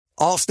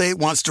Allstate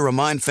wants to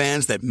remind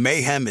fans that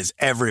mayhem is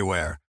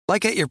everywhere,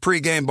 like at your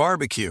pregame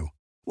barbecue.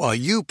 While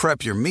you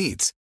prep your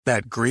meats,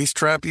 that grease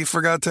trap you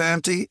forgot to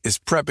empty is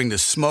prepping to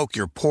smoke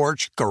your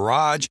porch,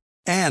 garage,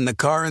 and the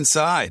car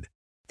inside.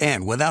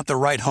 And without the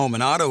right home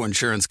and auto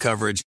insurance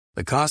coverage,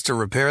 the cost to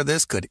repair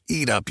this could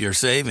eat up your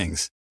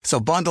savings. So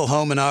bundle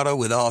home and auto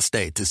with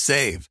Allstate to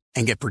save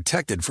and get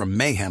protected from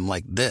mayhem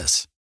like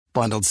this.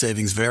 Bundled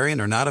savings vary and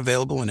are not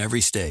available in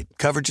every state.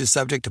 Coverage is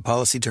subject to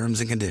policy terms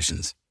and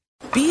conditions.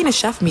 Being a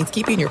chef means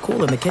keeping your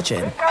cool in the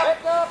kitchen.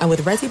 And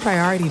with Resi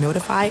Priority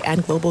Notify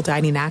and Global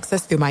Dining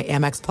Access through my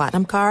Amex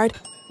Platinum card,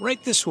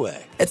 right this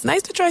way. It's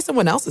nice to try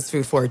someone else's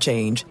food for a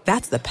change.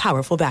 That's the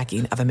powerful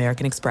backing of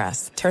American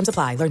Express. Terms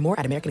apply. Learn more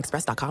at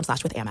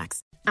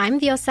americanexpress.com/withAmex.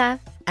 I'm Diosa.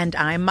 And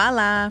I'm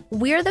Mala.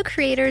 We're the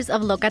creators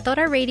of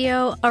Locatora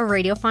Radio, a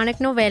radiophonic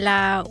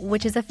novela,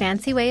 which is a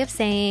fancy way of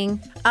saying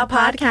a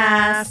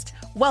podcast.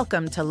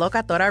 Welcome to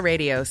Locatora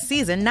Radio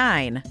Season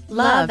 9.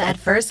 Love at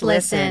First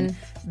Listen.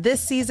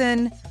 This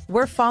season,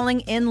 we're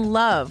falling in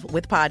love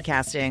with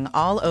podcasting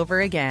all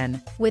over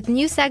again. With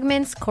new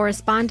segments,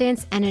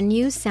 correspondence, and a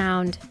new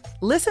sound.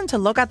 Listen to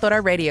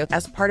Locatora Radio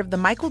as part of the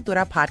My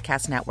Cultura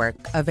Podcast Network.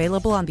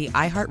 Available on the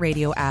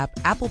iHeartRadio app,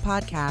 Apple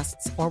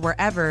Podcasts, or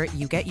wherever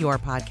you get your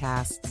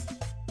podcasts.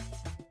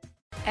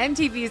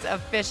 MTV's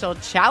official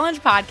Challenge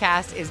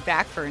podcast is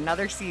back for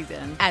another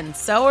season. And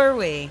so are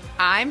we.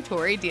 I'm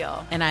Tori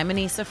Deal. And I'm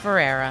Anissa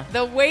Ferreira.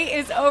 The wait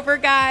is over,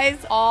 guys.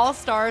 All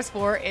Stars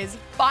 4 is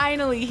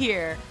finally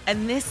here.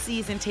 And this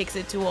season takes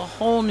it to a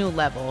whole new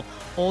level.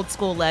 Old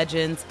school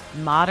legends,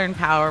 modern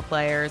power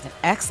players, and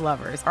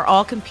ex-lovers are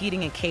all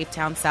competing in Cape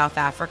Town, South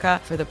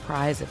Africa for the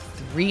prize of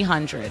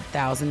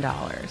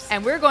 $300,000.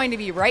 And we're going to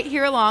be right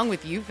here along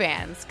with you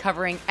fans,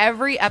 covering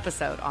every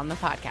episode on the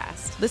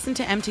podcast. Listen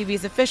to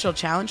MTV's official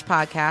Challenge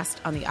podcast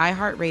on the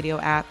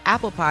iHeartRadio app,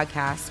 Apple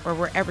Podcasts, or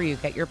wherever you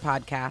get your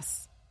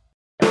podcasts.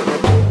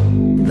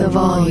 The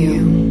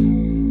Volume.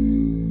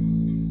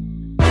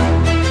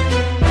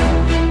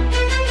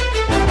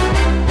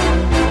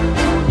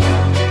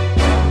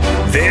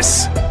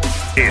 This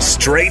is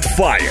Straight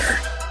Fire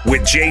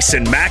with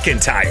Jason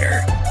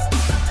McIntyre.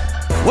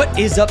 What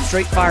is up,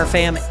 Straight Fire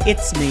fam?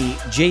 It's me,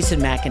 Jason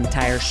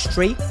McIntyre.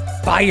 Straight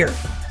Fire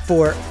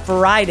for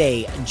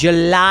Friday,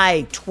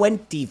 July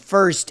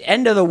 21st,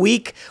 end of the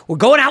week. We're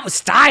going out with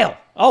style.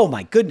 Oh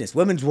my goodness,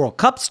 Women's World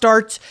Cup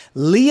starts.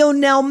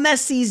 Lionel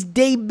Messi's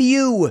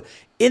debut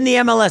in the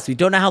MLS. We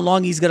don't know how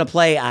long he's going to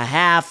play, a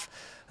half,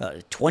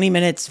 20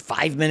 minutes,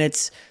 5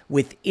 minutes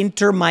with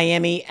Inter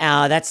Miami.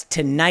 That's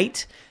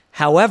tonight.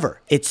 However,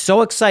 it's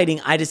so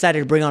exciting, I decided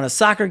to bring on a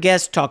soccer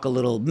guest, talk a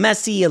little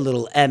Messi, a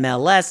little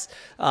MLS.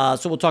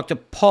 So we'll talk to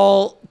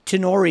Paul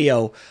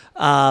Tenorio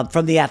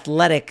from The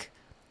Athletic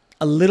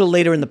a little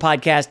later in the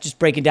podcast, just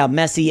breaking down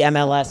Messi,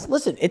 MLS.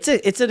 Listen, it's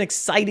an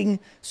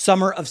exciting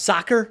summer of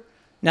soccer.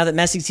 Now that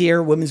Messi's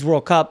here, Women's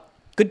World Cup,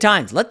 good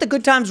times. Let the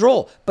good times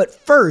roll. But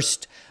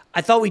first,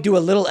 I thought we'd do a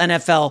little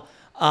NFL.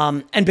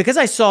 And because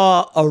I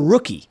saw a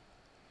rookie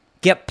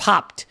get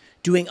popped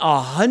doing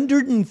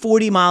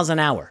 140 miles an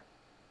hour,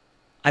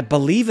 I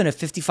believe in a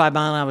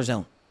 55-mile-an-hour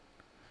zone.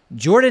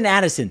 Jordan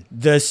Addison,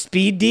 the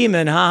speed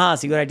demon,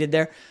 see what I did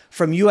there?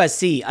 From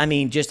USC, I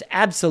mean, just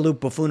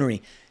absolute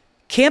buffoonery.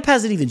 Camp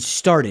hasn't even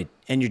started,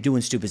 and you're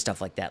doing stupid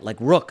stuff like that. Like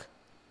Rook,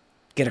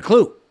 get a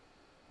clue.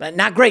 But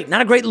not great,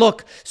 not a great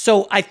look.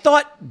 So I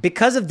thought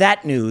because of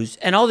that news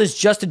and all this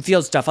Justin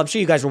Fields stuff, I'm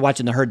sure you guys were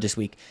watching the Herd this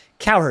week.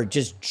 Cowherd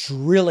just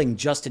drilling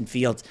Justin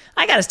Fields.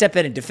 I got to step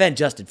in and defend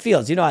Justin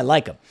Fields. You know I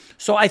like him.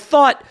 So I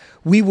thought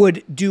we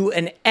would do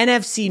an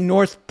NFC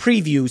North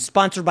preview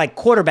sponsored by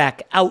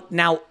Quarterback, out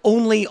now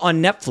only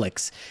on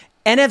Netflix.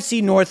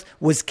 NFC North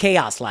was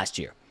chaos last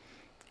year.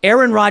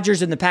 Aaron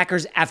Rodgers and the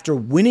Packers, after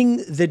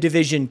winning the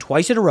division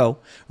twice in a row,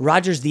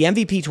 Rodgers the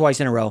MVP twice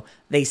in a row,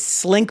 they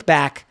slink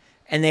back.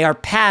 And they are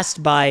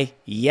passed by,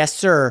 yes,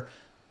 sir,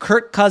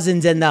 Kirk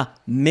Cousins and the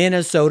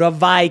Minnesota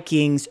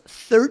Vikings,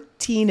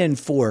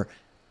 13-4.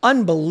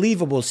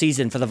 Unbelievable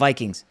season for the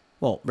Vikings.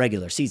 Well,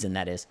 regular season,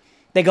 that is.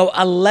 They go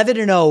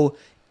 11-0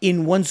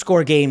 in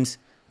one-score games.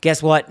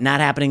 Guess what? Not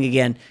happening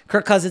again.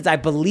 Kirk Cousins, I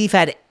believe,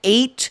 had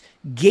 8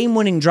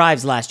 game-winning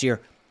drives last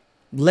year.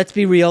 Let's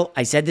be real.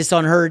 I said this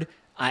on Herd.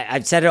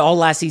 I've said it all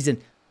last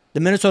season. The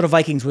Minnesota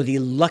Vikings were the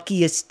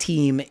luckiest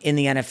team in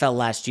the NFL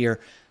last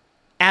year.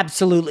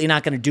 Absolutely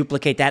not going to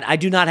duplicate that. I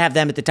do not have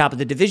them at the top of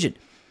the division.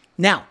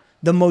 Now,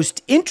 the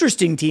most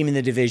interesting team in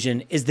the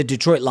division is the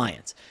Detroit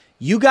Lions.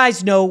 You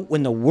guys know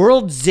when the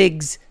world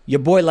zigs,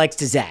 your boy likes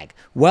to zag.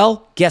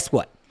 Well, guess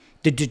what?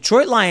 The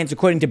Detroit Lions,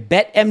 according to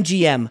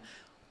BetMGM,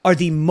 are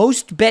the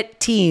most bet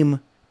team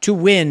to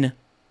win,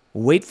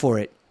 wait for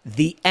it,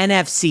 the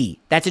NFC.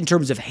 That's in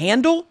terms of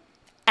handle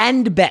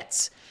and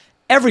bets.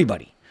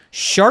 Everybody,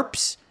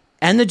 sharps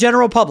and the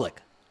general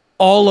public,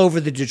 all over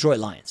the Detroit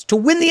Lions to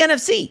win the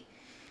NFC.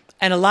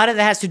 And a lot of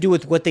that has to do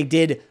with what they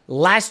did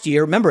last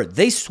year. Remember,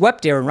 they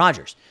swept Aaron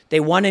Rodgers. They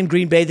won in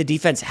Green Bay. The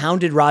defense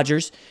hounded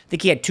Rodgers. I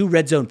think he had 2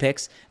 red zone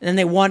picks. And then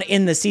they won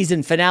in the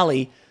season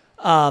finale,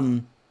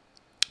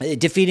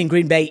 defeating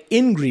Green Bay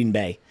in Green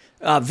Bay.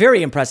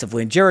 Very impressive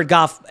win. Jared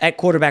Goff at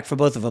quarterback for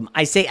both of them.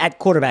 I say at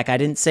quarterback. I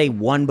didn't say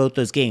won both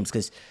those games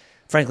because,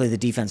 frankly, the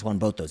defense won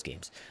both those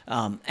games.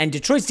 And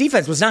Detroit's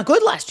defense was not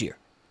good last year.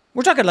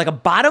 We're talking like a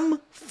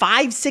bottom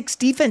 5-6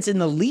 defense in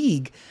the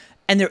league.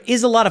 And there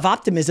is a lot of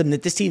optimism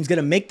that this team's going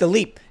to make the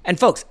leap. And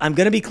folks, I'm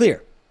going to be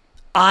clear.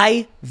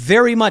 I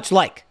very much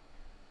like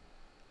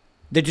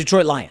the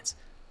Detroit Lions.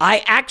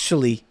 I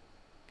actually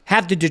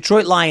have the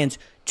Detroit Lions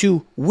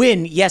to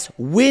win, yes,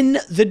 win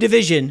the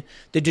division.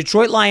 The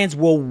Detroit Lions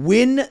will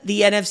win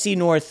the NFC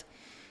North.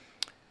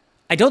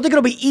 I don't think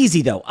it'll be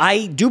easy, though.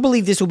 I do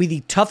believe this will be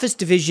the toughest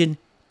division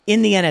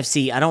in the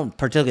NFC. I don't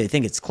particularly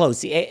think it's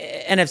close. The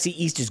NFC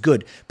East is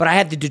good, but I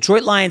have the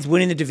Detroit Lions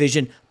winning the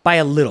division by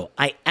a little.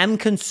 I am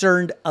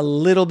concerned a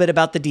little bit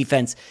about the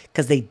defense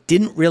because they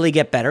didn't really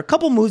get better. A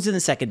couple moves in the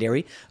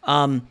secondary.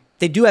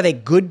 They do have a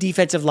good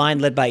defensive line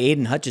led by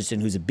Aiden Hutchinson,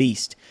 who's a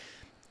beast.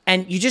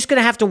 And you're just going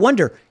to have to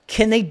wonder,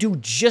 can they do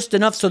just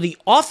enough so the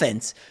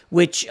offense,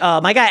 which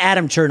my guy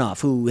Adam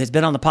Chernoff, who has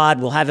been on the pod,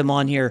 we'll have him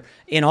on here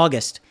in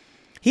August.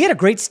 He had a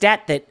great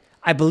stat that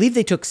I believe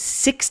they took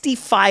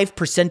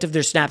 65% of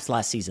their snaps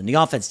last season. The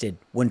offense did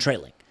when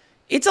trailing.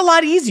 It's a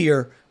lot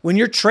easier when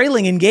you're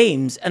trailing in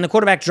games and the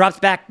quarterback drops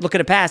back looking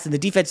to pass and the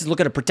defense is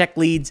looking to protect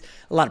leads,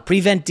 a lot of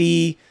prevent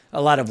D,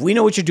 a lot of we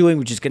know what you're doing,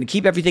 we're just going to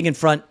keep everything in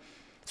front.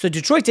 So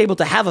Detroit's able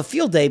to have a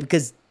field day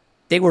because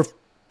they were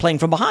playing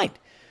from behind.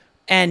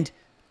 And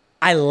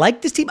I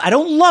like this team. I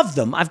don't love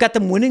them. I've got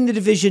them winning the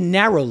division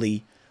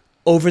narrowly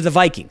over the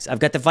Vikings. I've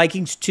got the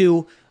Vikings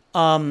too.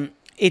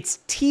 It's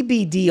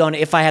TBD on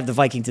if I have the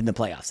Vikings in the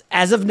playoffs.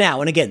 As of now,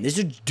 and again, this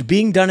is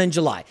being done in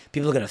July.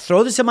 People are going to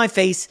throw this in my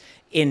face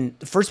in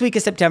the first week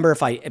of September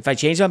if I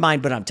change my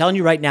mind. But I'm telling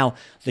you right now,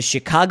 the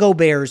Chicago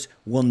Bears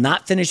will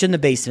not finish in the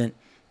basement.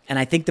 And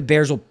I think the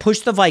Bears will push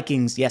the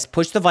Vikings. Yes,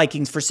 push the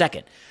Vikings for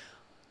second.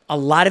 A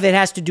lot of it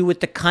has to do with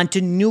the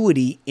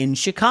continuity in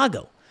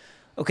Chicago.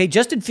 Okay,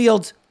 Justin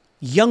Fields,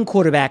 young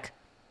quarterback,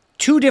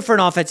 2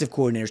 different offensive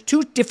coordinators,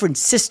 2 different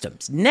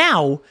systems.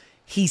 Now,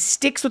 he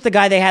sticks with the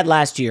guy they had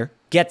last year,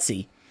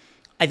 Getsy.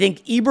 I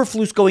think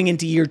Eberflus going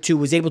into year 2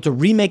 was able to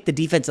remake the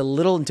defense a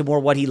little into more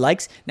what he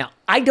likes. Now,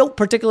 I don't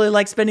particularly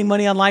like spending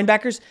money on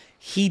linebackers.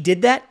 He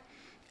did that.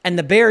 And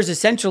the Bears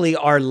essentially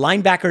are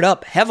linebackered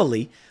up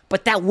heavily,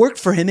 but that worked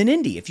for him in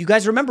Indy. If you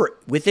guys remember,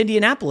 with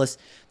Indianapolis,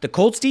 the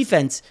Colts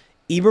defense,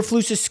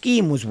 Eberflus's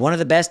scheme was one of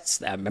the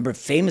best. I remember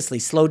famously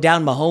slowed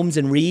down Mahomes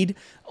and Reed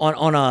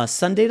on a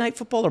Sunday Night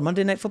Football or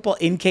Monday Night Football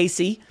in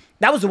KC.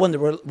 That was the one that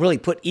really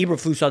put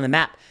Eberflus on the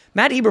map.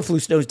 Matt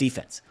Eberflus knows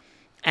defense.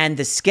 And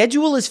the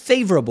schedule is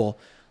favorable.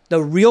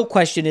 The real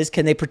question is,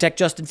 can they protect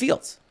Justin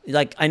Fields?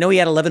 Like, I know he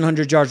had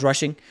 1,100 yards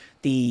rushing.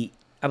 I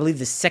believe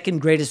the second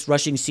greatest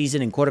rushing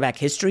season in quarterback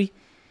history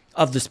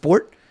of the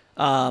sport.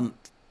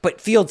 But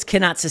Fields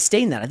cannot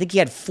sustain that. I think he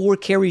had 4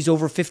 carries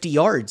over 50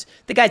 yards.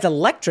 The guy's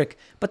electric,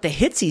 but the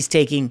hits he's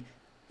taking,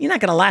 you're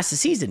not going to last the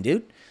season,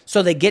 dude.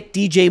 So they get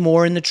DJ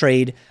Moore in the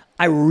trade.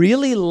 I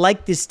really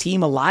like this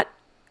team a lot,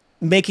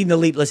 making the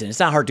leap. Listen, it's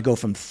not hard to go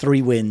from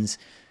 3 wins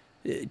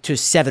to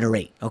 7 or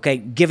 8, okay?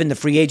 Given the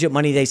free agent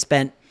money they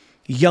spent,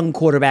 young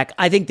quarterback,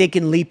 I think they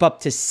can leap up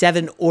to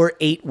 7 or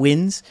 8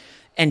 wins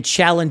and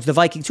challenge the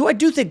Vikings, who I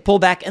do think pull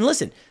back. And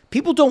listen,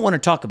 people don't want to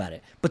talk about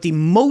it, but the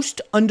most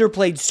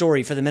underplayed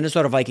story for the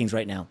Minnesota Vikings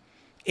right now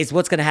is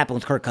what's going to happen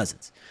with Kirk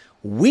Cousins.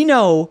 We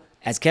know,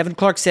 as Kevin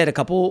Clark said a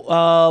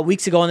couple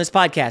weeks ago on this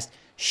podcast,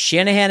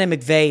 Shanahan and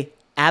McVay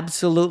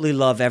absolutely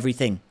love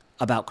everything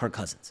about Kirk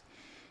Cousins.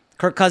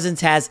 Kirk Cousins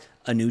has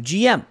a new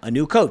GM, a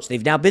new coach.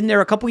 They've now been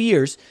there a couple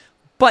years,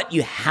 but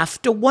you have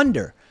to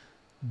wonder,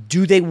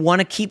 do they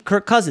want to keep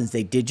Kirk Cousins?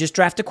 They did just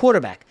draft a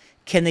quarterback.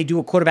 Can they do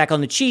a quarterback on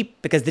the cheap?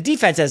 Because the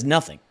defense has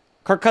nothing.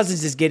 Kirk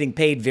Cousins is getting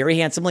paid very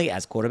handsomely,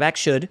 as quarterbacks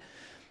should,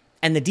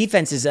 and the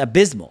defense is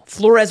abysmal.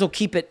 Flores will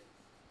keep it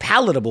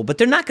palatable, but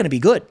they're not going to be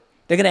good.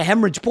 They're going to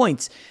hemorrhage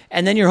points,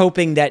 and then you're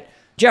hoping that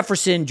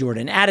Jefferson,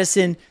 Jordan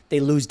Addison,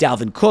 they lose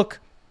Dalvin Cook.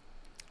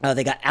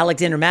 They got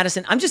Alexander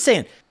Madison. I'm just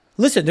saying,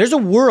 listen, there's a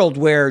world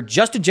where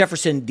Justin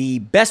Jefferson, the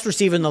best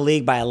receiver in the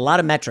league by a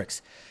lot of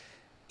metrics,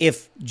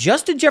 if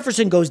Justin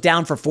Jefferson goes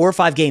down for 4 or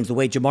 5 games, the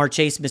way Jamar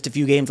Chase missed a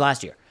few games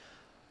last year,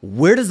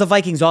 where does the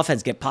Vikings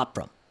offense get popped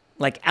from?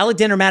 Like,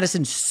 Alexander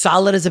Madison,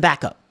 solid as a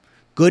backup.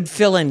 Good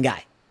fill-in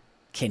guy.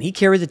 Can he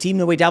carry the team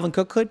the way Dalvin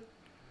Cook could?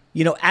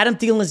 You know, Adam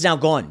Thielen's now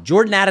gone.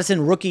 Jordan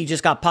Addison, rookie,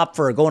 just got popped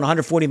for going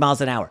 140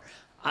 miles an hour.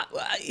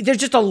 There's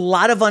just a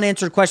lot of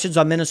unanswered questions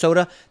on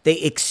Minnesota. They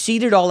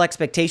exceeded all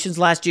expectations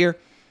last year.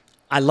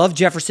 I love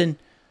Jefferson.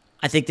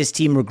 I think this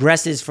team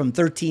regresses from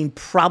 13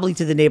 probably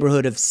to the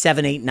neighborhood of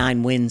 7, 8,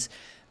 9 wins.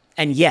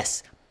 And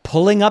yes,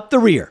 pulling up the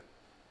rear,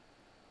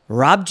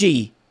 Rob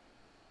G.,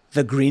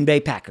 the Green Bay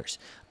Packers.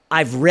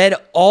 I've read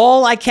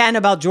all I can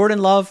about Jordan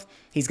Love.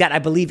 He's got, I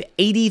believe,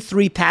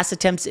 83 pass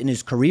attempts in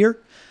his career.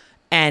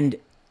 And,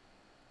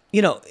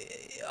 you know,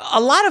 a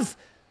lot of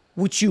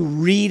what you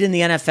read in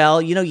the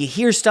NFL, you know, you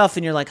hear stuff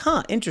and you're like,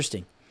 huh,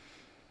 interesting.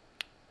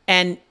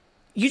 And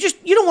you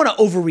don't want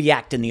to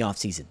overreact in the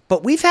offseason.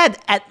 But we've had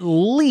at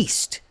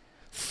least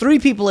 3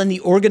 people in the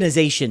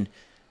organization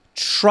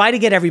try to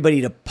get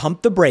everybody to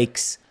pump the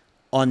brakes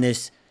on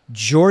this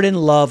Jordan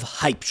Love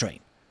hype train,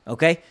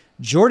 okay?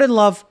 Jordan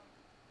Love,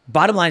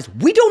 bottom line is,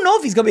 we don't know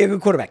if he's going to be a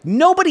good quarterback.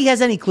 Nobody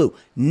has any clue,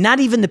 not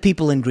even the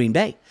people in Green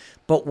Bay.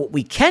 But what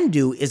we can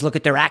do is look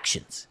at their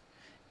actions.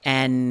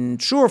 And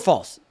true or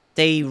false,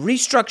 they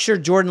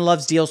restructured Jordan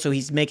Love's deal so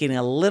he's making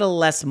a little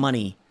less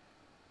money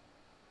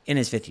in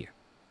his 5th year.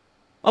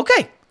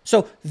 Okay,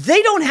 so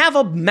they don't have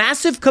a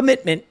massive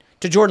commitment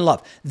to Jordan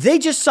Love. They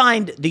just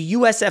signed the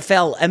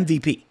USFL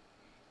MVP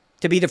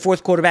to be the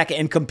 4th quarterback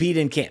and compete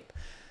in camp.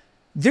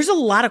 There's a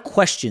lot of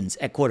questions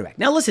at quarterback.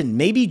 Now listen,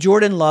 maybe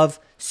Jordan Love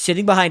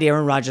sitting behind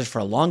Aaron Rodgers for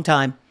a long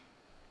time.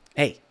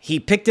 Hey, he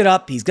picked it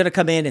up. He's going to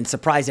come in and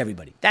surprise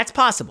everybody. That's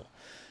possible.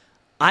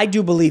 I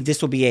do believe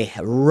this will be a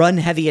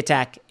run-heavy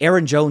attack.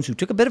 Aaron Jones, who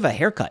took a bit of a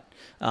haircut,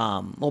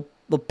 will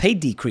pay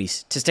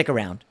decrease to stick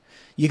around.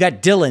 You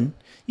got Dillon.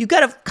 You've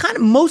got a kind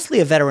of mostly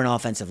a veteran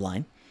offensive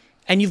line.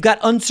 And you've got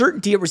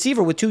uncertainty at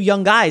receiver with 2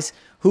 young guys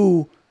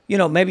who,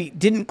 maybe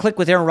didn't click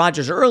with Aaron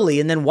Rodgers early,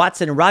 and then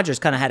Watson and Rodgers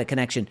kind of had a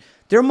connection.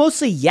 They're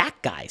mostly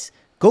yak guys.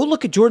 Go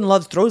look at Jordan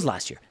Love's throws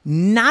last year.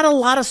 Not a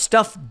lot of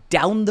stuff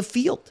down the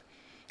field.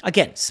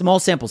 Again, small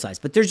sample size,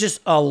 but there's just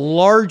a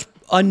large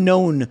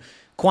unknown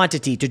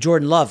quantity to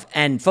Jordan Love.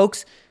 And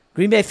folks,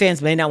 Green Bay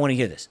fans may not want to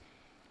hear this.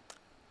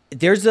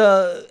 There's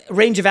a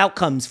range of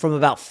outcomes from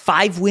about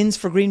 5 wins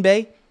for Green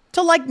Bay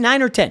to like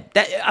 9 or 10.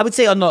 That, I would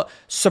say on the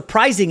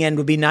surprising end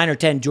would be 9 or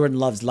 10 Jordan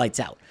Love's lights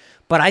out.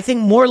 But I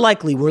think more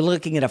likely we're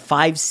looking at a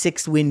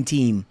 5-6 win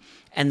team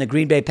and the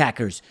Green Bay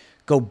Packers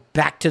go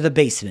back to the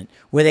basement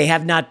where they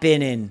have not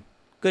been in,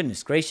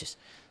 goodness gracious,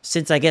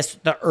 since I guess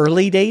the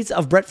early days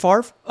of Brett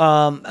Favre,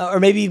 or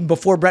maybe even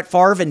before Brett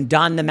Favre and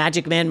Don the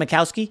Magic Man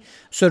Mikowski.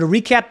 So to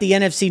recap the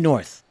NFC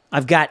North,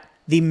 I've got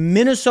the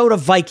Minnesota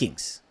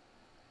Vikings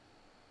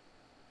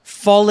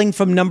falling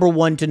from number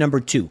 1 to number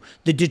 2.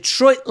 The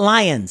Detroit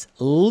Lions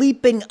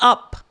leaping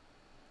up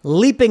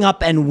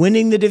and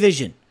winning the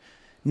division.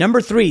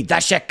 Number 3, the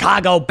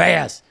Chicago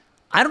Bears.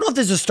 I don't know if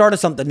this is a start of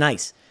something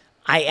nice.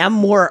 I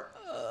am a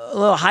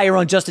little higher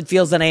on Justin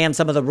Fields than I am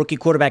some of the rookie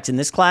quarterbacks in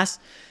this class.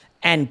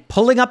 And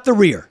pulling up the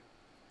rear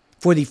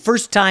for the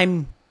first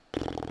time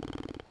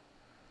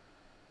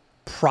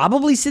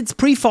probably since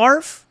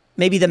pre-Favre,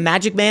 maybe the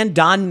Magic Man,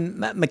 Don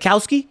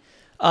Mikowski.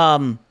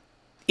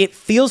 It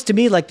feels to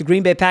me like the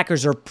Green Bay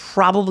Packers are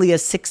probably a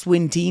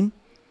 6-win team.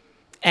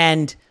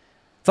 And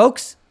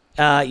folks,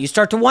 you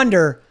start to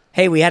wonder,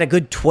 hey, we had a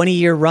good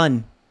 20-year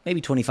run, maybe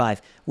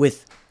 25,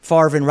 with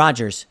Favre and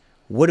Rodgers.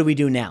 What do we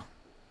do now?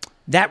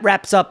 That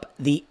wraps up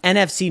the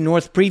NFC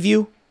North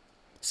preview,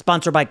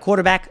 sponsored by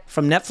Quarterback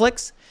from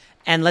Netflix.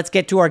 And let's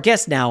get to our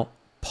guest now,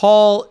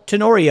 Paul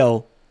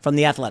Tenorio from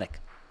The Athletic.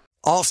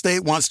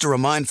 Allstate wants to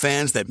remind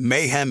fans that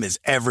mayhem is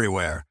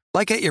everywhere,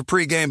 like at your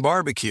pregame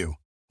barbecue.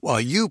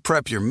 While you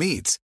prep your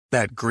meats,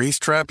 that grease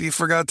trap you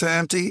forgot to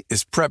empty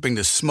is prepping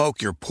to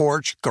smoke your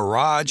porch,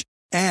 garage,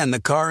 and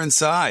the car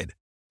inside.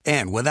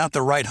 And without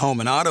the right home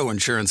and auto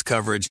insurance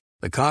coverage,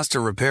 the cost to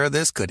repair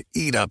this could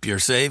eat up your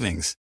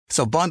savings.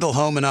 So bundle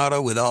home and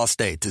auto with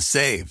Allstate to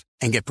save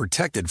and get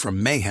protected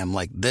from mayhem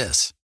like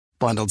this.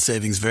 Bundled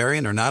savings vary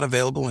and are not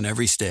available in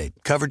every state.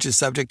 Coverage is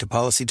subject to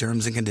policy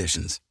terms and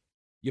conditions.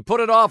 You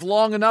put it off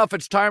long enough,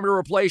 it's time to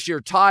replace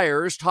your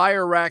tires.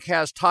 Tire Rack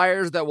has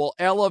tires that will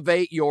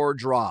elevate your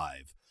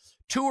drive.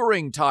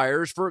 Touring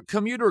tires for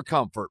commuter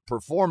comfort,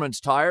 performance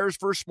tires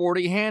for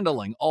sporty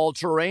handling,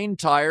 all-terrain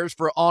tires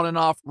for on- and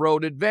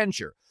off-road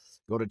adventure.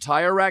 Go to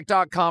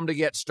TireRack.com to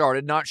get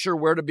started. Not sure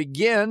where to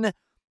begin?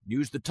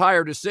 Use the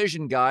Tire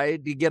Decision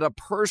Guide to get a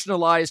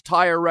personalized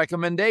tire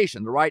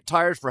recommendation, the right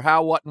tires for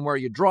how, what, and where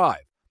you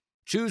drive.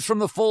 Choose from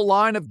the full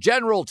line of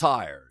General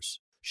Tires.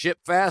 Ship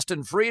fast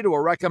and free to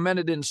a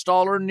recommended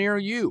installer near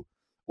you.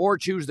 Or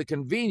choose the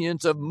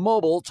convenience of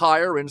mobile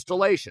tire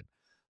installation.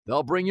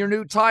 They'll bring your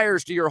new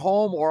tires to your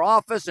home or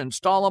office and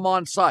install them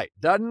on site.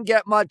 Doesn't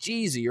get much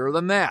easier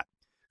than that.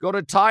 Go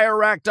to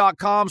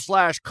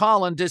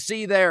TireRack.com/Colin to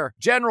see their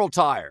General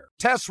Tire,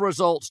 test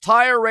results,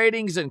 tire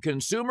ratings, and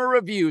consumer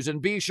reviews,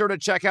 and be sure to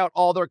check out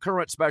all their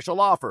current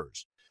special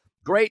offers.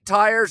 Great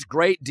tires,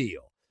 great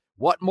deal.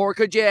 What more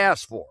could you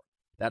ask for?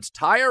 That's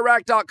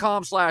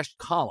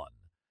TireRack.com/Colin.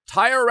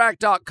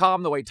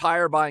 TireRack.com, the way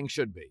tire buying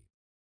should be.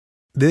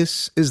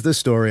 This is the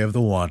story of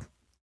the one.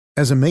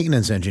 As a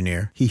maintenance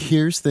engineer, he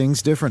hears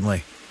things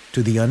differently.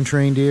 To the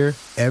untrained ear,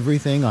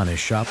 everything on his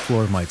shop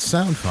floor might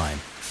sound fine,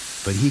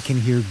 but he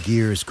can hear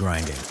gears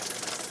grinding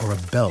or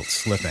a belt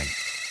slipping.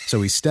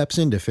 So he steps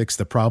in to fix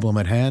the problem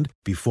at hand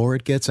before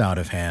it gets out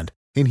of hand.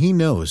 And he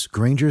knows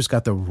Grainger's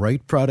got the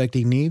right product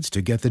he needs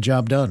to get the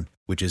job done,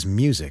 which is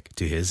music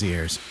to his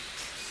ears.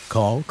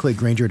 Call, click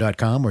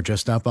Grainger.com, or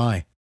just stop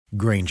by.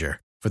 Grainger,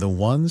 for the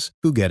ones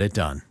who get it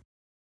done.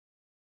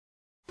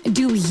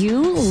 Do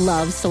you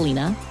love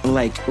Selena?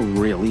 Like,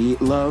 really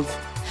love?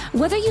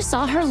 Whether you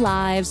saw her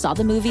live, saw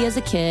the movie as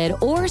a kid,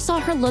 or saw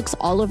her looks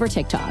all over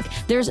TikTok,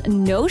 there's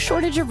no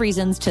shortage of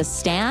reasons to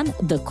stan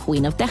the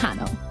Queen of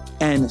Tejano.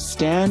 And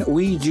Stan,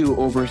 we do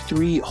over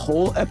 3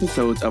 whole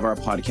episodes of our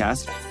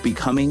podcast,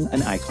 Becoming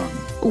an Icon.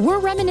 We're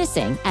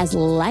reminiscing as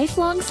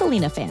lifelong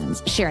Selena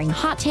fans, sharing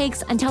hot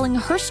takes and telling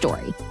her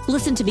story.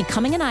 Listen to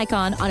Becoming an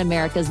Icon on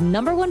America's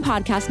 #1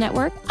 podcast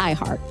network,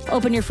 iHeart.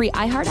 Open your free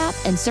iHeart app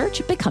and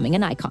search Becoming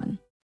an Icon.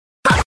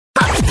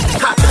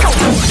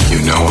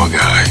 You know a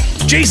guy.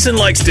 Jason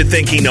likes to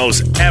think he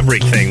knows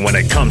everything when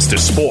it comes to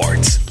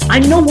sports. I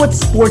know what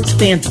sports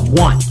fans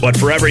want. But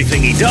for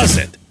everything he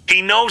doesn't,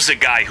 he knows a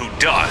guy who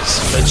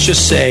does. Let's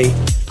just say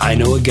I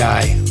know a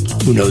guy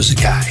who knows a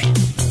guy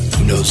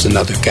who knows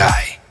another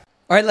guy.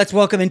 All right, let's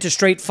welcome into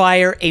Straight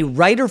Fire a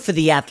writer for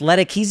The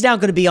Athletic. He's now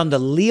going to be on the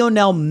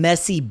Lionel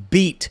Messi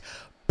beat,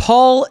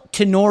 Paul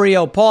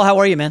Tenorio. Paul, how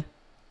are you, man?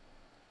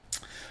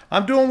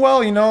 I'm doing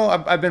well. You know,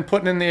 I've been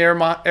putting in the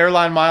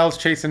airline miles,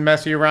 chasing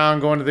Messi around,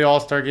 going to the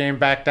All-Star game,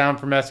 back down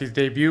for Messi's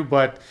debut.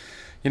 But,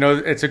 you know,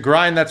 it's a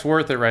grind that's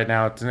worth it right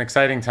now. It's an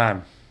exciting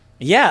time.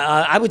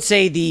 Yeah, I would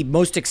say the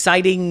most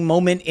exciting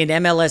moment in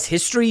MLS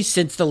history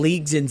since the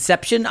league's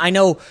inception. I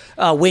know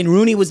Wayne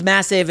Rooney was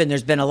massive, and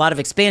there's been a lot of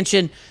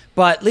expansion,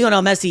 but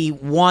Lionel Messi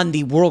won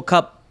the World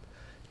Cup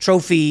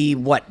trophy,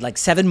 like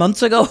 7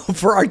 months ago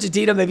for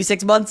Argentina, maybe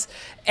 6 months,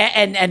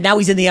 and now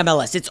he's in the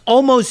MLS. It's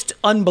almost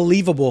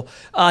unbelievable.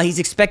 He's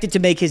expected to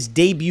make his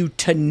debut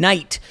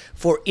tonight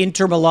for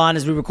Inter Milan.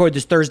 As we record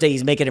this Thursday,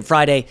 he's making it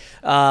Friday.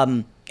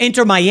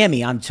 Inter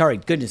Miami. I'm sorry.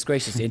 Goodness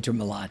gracious, Inter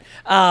Milan.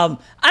 I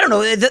don't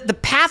know. The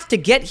path to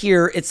get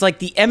here, it's like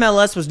the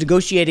MLS was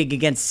negotiating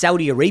against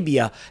Saudi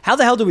Arabia. How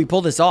the hell do we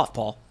pull this off,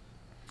 Paul?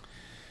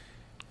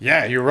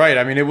 Yeah, you're right.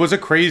 I mean, it was a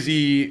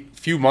crazy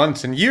few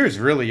months and years,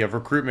 really, of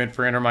recruitment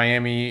for Inter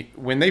Miami.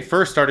 When they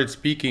first started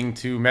speaking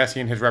to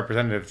Messi and his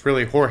representatives,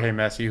 really Jorge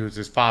Messi, who's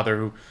his father,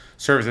 who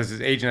serves as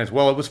his agent as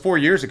well, it was 4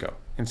 years ago.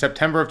 In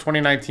September of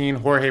 2019,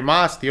 Jorge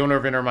Mas, the owner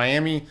of Inter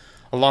Miami,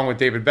 along with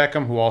David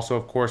Beckham, who also,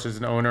 of course, is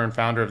an owner and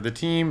founder of the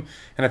team,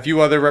 and a few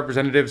other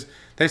representatives,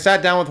 they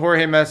sat down with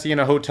Jorge Messi in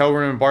a hotel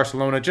room in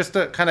Barcelona just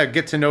to kind of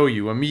get to know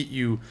you, a meet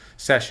you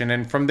session.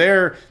 And from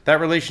there, that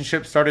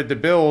relationship started to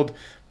build.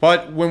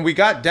 But when we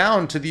got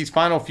down to these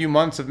final few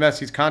months of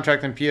Messi's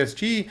contract in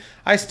PSG,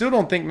 I still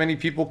don't think many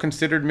people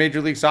considered Major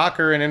League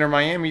Soccer and Inter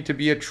Miami to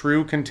be a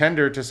true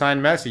contender to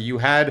sign Messi. You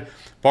had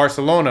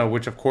Barcelona,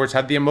 which of course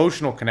had the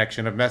emotional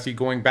connection of Messi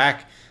going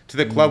back to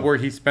the club where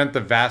he spent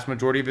the vast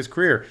majority of his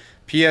career.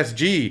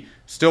 PSG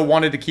still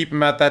wanted to keep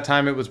him at that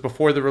time. It was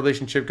before the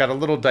relationship got a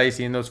little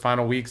dicey in those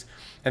final weeks.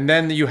 And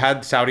then you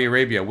had Saudi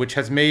Arabia, which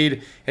has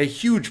made a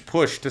huge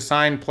push to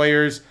sign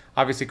players.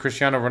 Obviously,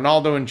 Cristiano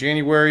Ronaldo in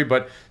January,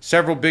 but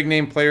several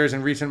big-name players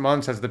in recent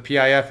months as the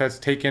PIF has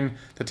taken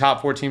the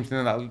top 4 teams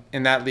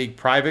in that league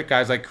private,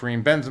 guys like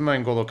Karim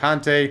Benzema, N'Golo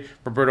Kante,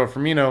 Roberto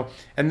Firmino.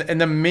 And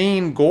the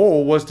main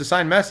goal was to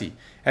sign Messi.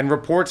 And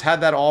reports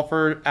had that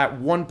offer at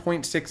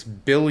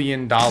 $1.6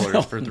 billion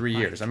for 3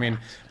 years. I mean,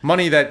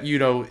 money that, you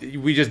know,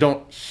 we just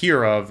don't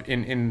hear of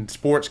in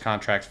sports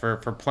contracts for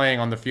playing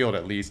on the field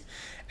at least.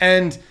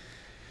 And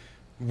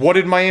what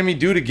did Miami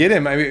do to get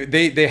him? I mean,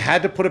 they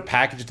had to put a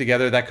package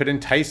together that could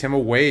entice him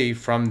away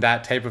from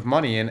that type of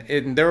money.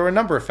 And there were a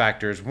number of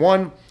factors.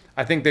 One,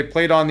 I think they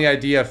played on the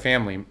idea of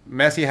family.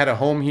 Messi had a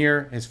home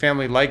here. His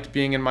family liked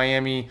being in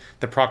Miami.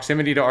 The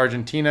proximity to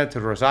Argentina, to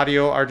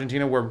Rosario,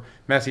 Argentina, where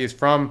Messi is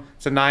from,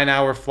 it's a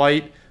 9-hour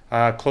flight,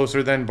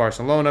 closer than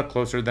Barcelona,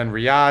 closer than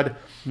Riyadh.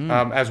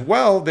 As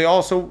well, they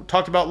also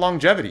talked about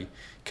longevity.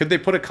 Could they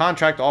put a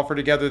contract offer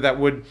together that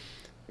would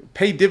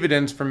pay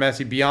dividends for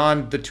Messi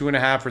beyond the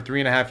 2.5 or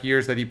 3.5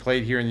 years that he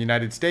played here in the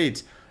United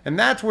States? And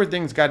that's where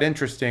things got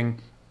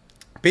interesting.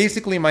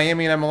 Basically,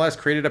 Miami and MLS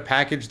created a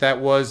package that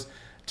was,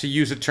 to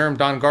use a term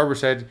Don Garber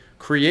said,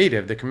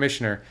 creative, the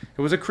commissioner.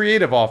 It was a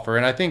creative offer,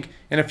 and I think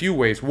in a few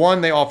ways.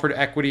 One, they offered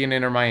equity in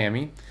Inter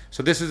Miami.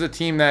 So this is a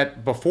team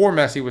that, before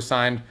Messi was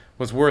signed,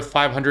 was worth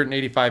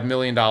 $585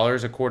 million,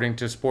 according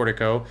to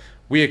Sportico.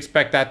 We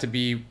expect that to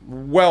be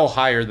well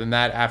higher than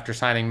that after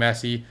signing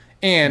Messi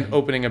and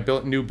opening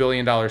a new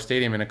billion-dollar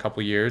stadium in a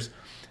couple years.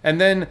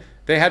 And then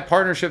they had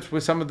partnerships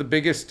with some of the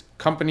biggest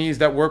companies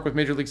that work with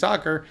Major League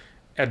Soccer,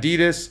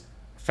 Adidas,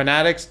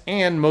 Fanatics,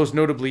 and most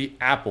notably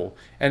Apple.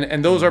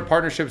 And those are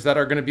partnerships that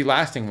are going to be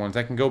lasting ones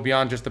that can go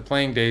beyond just the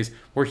playing days,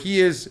 where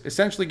he is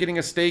essentially getting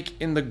a stake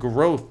in the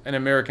growth in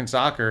American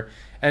soccer.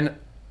 And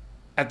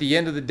at the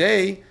end of the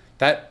day,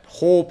 that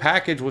whole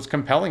package was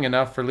compelling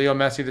enough for Leo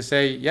Messi to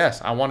say,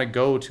 yes, I want to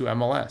go to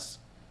MLS.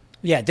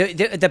 Yeah,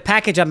 the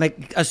package, I'm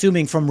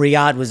assuming, from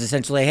Riyadh was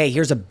essentially, hey,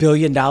 here's $1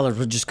 billion.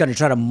 We're just going to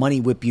try to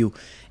money whip you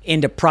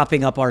into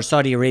propping up our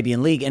Saudi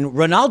Arabian league. And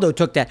Ronaldo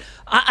took that.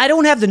 I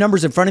don't have the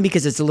numbers in front of me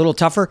because it's a little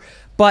tougher.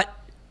 But,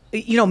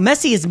 you know,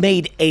 Messi has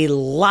made a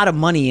lot of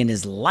money in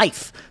his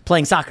life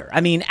playing soccer. I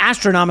mean,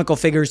 astronomical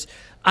figures.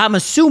 I'm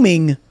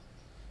assuming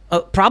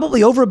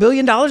probably over $1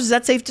 billion. Is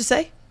that safe to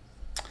say?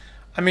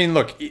 I mean,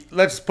 look,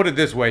 let's put it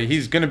this way.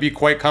 He's going to be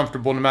quite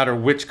comfortable no matter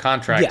which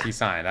contract he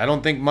signed. I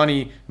don't think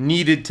money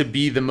needed to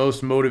be the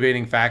most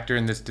motivating factor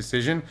in this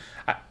decision.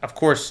 Of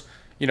course,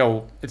 you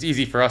know, it's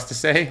easy for us to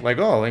say, like,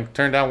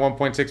 turn down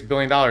 $1.6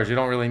 billion. You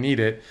don't really need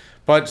it.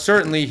 But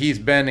certainly he's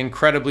been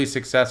incredibly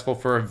successful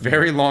for a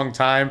very long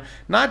time,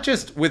 not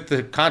just with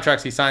the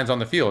contracts he signs on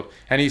the field.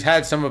 And he's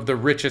had some of the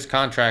richest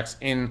contracts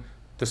in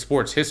the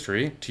sports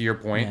history, to your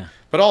point. Yeah.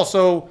 But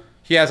also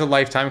he has a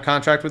lifetime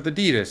contract with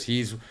Adidas.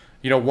 He's,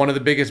 one of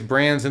the biggest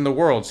brands in the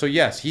world. So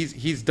yes,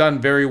 he's done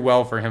very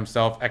well for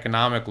himself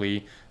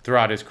economically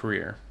throughout his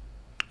career.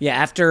 Yeah,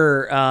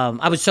 after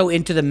I was so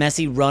into the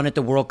Messi run at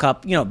the World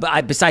Cup,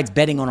 besides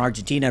betting on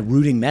Argentina,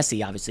 rooting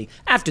Messi, obviously,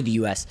 after the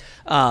U.S.,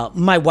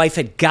 my wife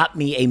had got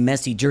me a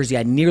Messi jersey.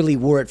 I nearly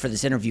wore it for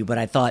this interview, but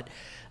I thought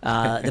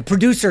the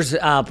producers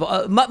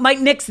might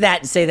nix that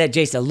and say that,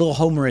 Jason, a little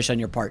homerish on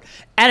your part.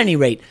 At any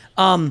rate,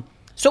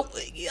 so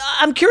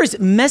I'm curious,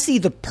 Messi,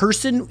 the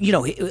person,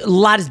 a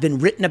lot has been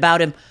written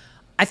about him.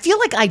 I feel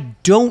like I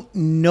don't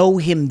know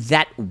him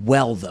that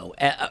well, though.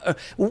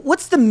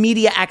 What's the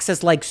media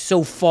access like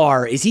so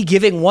far? Is he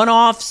giving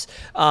one-offs?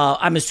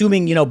 I'm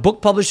assuming,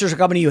 book publishers are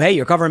coming to you. Hey,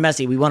 you're covering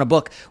Messi. We want a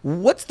book.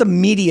 What's the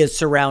media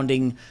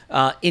surrounding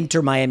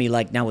Inter Miami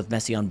like now with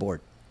Messi on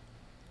board?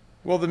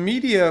 Well, the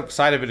media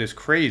side of it is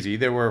crazy.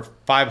 There were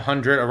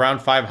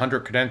around 500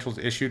 credentials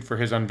issued for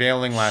his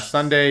unveiling last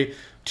Sunday.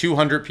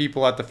 200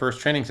 people at the first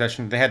training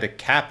session. They had to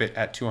cap it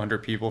at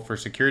 200 people for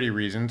security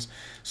reasons.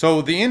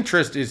 So the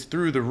interest is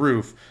through the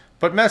roof.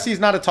 But Messi's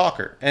not a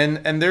talker.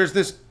 And there's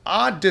this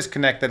odd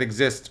disconnect that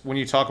exists when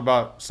you talk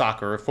about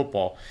soccer or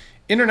football.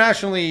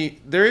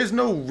 Internationally, there is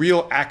no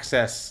real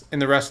access in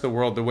the rest of the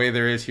world the way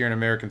there is here in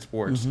American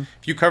sports. Mm-hmm.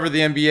 If you cover the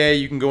NBA,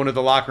 you can go into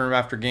the locker room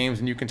after games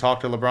and you can talk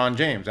to LeBron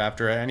James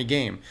after any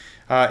game.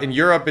 In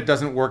Europe, it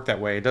doesn't work that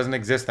way. It doesn't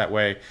exist that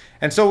way.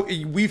 And so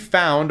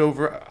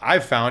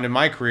I've found in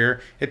my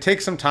career, it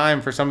takes some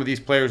time for some of these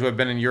players who have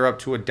been in Europe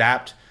to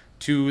adapt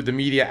to the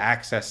media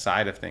access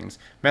side of things.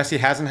 Messi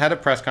hasn't had a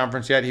press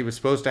conference yet. He was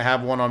supposed to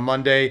have one on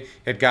Monday.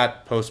 It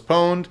got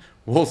postponed.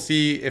 We'll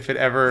see if it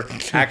ever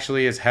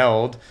actually is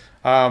held.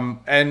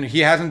 And he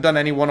hasn't done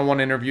any one-on-one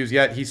interviews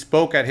yet. He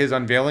spoke at his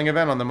unveiling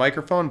event on the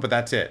microphone, but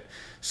that's it.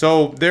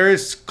 So there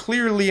is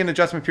clearly an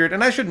adjustment period.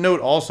 And I should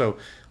note also,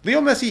 Leo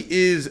Messi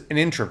is an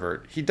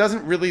introvert. He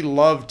doesn't really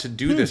love to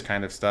do this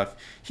kind of stuff.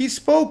 He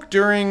spoke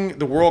during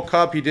the World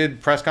Cup. He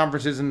did press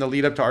conferences in the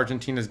lead up to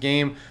Argentina's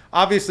game.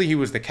 Obviously, he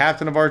was the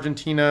captain of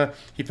Argentina.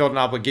 He felt an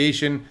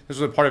obligation. This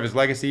was a part of his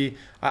legacy.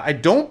 I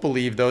don't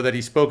believe, though, that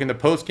he spoke in the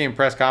post-game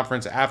press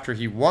conference after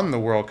he won the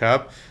World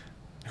Cup.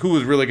 Who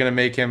was really going to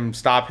make him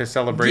stop his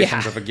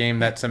celebrations of a game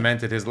that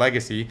cemented his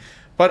legacy?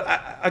 But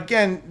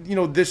again,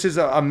 this is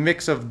a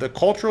mix of the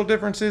cultural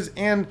differences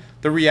and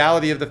the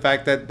reality of the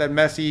fact that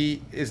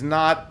Messi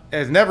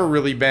has never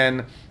really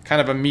been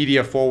kind of a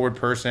media forward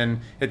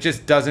person. It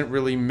just doesn't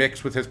really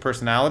mix with his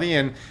personality.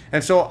 And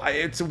so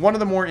it's one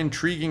of the more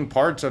intriguing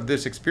parts of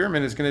this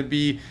experiment is going to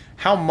be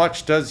how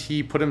much does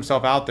he put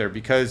himself out there?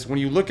 Because when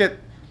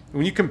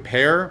you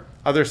compare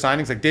other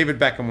signings, like David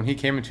Beckham, when he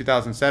came in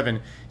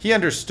 2007, he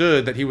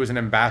understood that he was an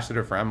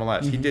ambassador for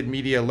MLS. Mm-hmm. He did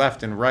media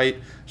left and right.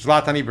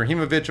 Zlatan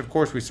Ibrahimovic, of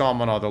course, we saw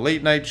him on all the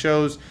late night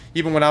shows.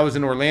 Even when I was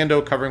in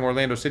Orlando, covering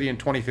Orlando City in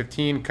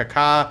 2015,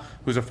 Kaká,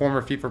 who's a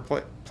former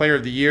FIFA Player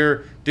of the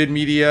Year, did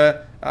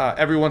media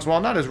every once in a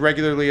while, not as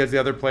regularly as the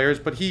other players,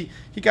 but he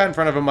got in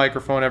front of a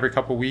microphone every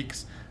couple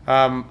weeks.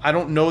 I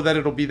don't know that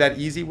it'll be that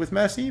easy with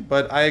Messi,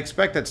 but I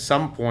expect at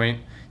some point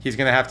he's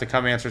going to have to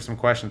come answer some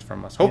questions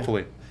from us,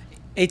 hopefully. Yeah.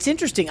 It's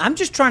interesting. I'm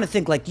just trying to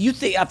think,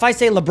 if I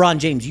say LeBron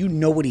James, you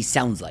know what he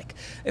sounds like.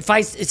 If I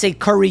say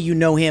Curry, you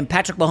know him.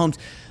 Patrick Mahomes.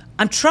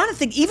 I'm trying to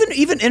think,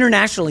 even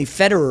internationally,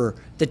 Federer,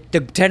 the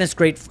tennis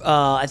great,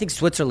 I think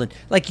Switzerland,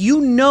 you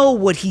know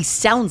what he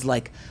sounds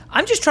like.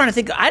 I'm just trying to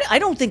think. I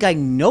don't think I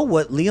know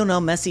what Lionel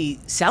Messi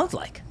sounds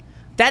like.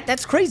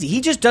 That's crazy.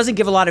 He just doesn't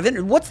give a lot of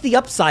interviews. What's the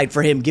upside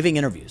for him giving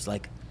interviews?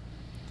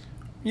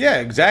 Yeah,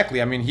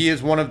 exactly. I mean, he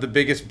is one of the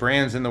biggest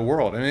brands in the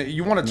world. And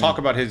you want to talk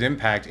about his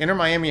impact. Inter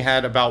Miami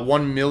had about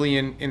 1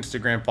 million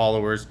Instagram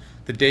followers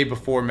the day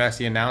before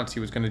Messi announced he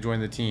was going to join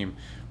the team.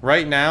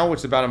 Right now, which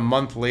is about a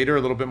month later,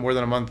 a little bit more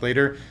than a month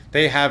later,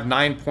 they have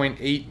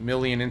 9.8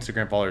 million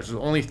Instagram followers.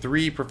 There's only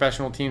 3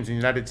 professional teams in the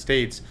United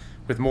States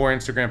with more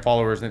Instagram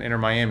followers than Inter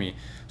Miami.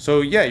 So,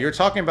 yeah, you're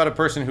talking about a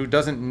person who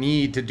doesn't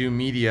need to do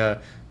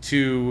media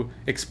to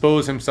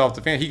expose himself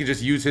to fans. He can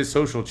just use his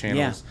social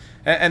channels. Yeah.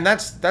 And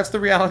that's the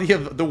reality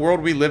of the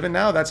world we live in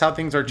now. That's how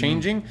things are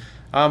changing.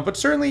 But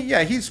certainly,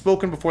 yeah, he's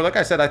spoken before. Like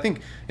I said, I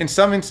think in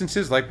some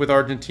instances, like with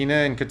Argentina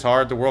and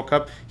Qatar at the World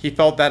Cup, he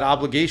felt that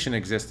obligation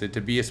existed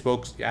to be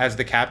as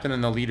the captain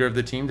and the leader of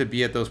the team, to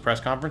be at those press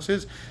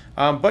conferences.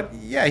 But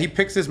yeah, he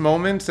picks his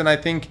moments. And I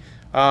think,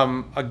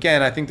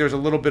 again, I think there's a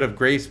little bit of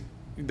grace.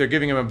 They're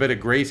giving him a bit of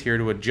grace here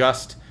to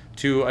adjust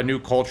to a new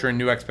culture and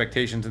new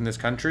expectations in this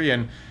country.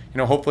 And,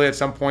 hopefully at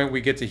some point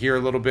we get to hear a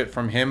little bit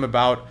from him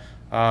about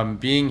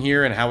being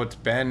here and how it's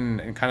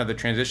been and kind of the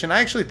transition. I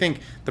actually think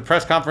the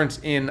press conference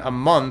in a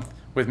month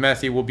with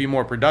Messi will be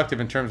more productive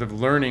in terms of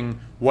learning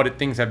what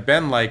things have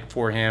been like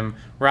for him,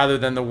 rather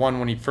than the one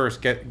when he first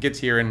gets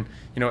here and,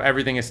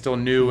 everything is still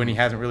new and he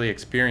hasn't really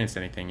experienced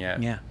anything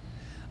yet. Yeah.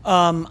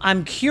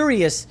 I'm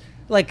curious,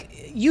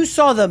 like, you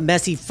saw the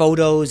Messi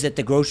photos at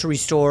the grocery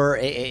store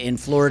in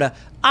Florida.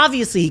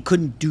 Obviously, he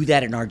couldn't do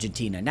that in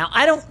Argentina. Now,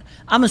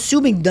 I'm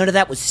assuming none of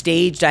that was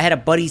staged. I had a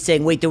buddy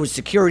saying, wait, there was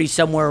security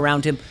somewhere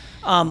around him.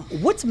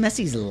 What's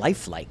Messi's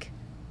life like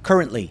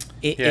currently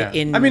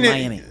in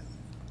Miami?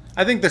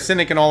 I think the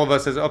cynic in all of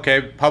us is,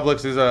 okay,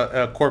 Publix is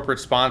a corporate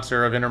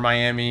sponsor of Inter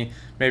Miami.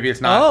 Maybe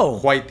it's not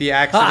quite the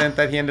accident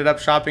that he ended up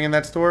shopping in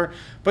that store.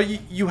 But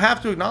you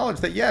have to acknowledge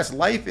that, yes,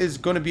 life is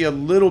going to be a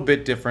little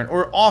bit different,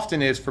 or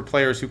often is, for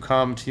players who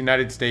come to the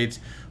United States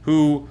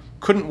who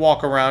couldn't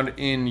walk around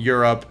in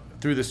Europe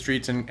through the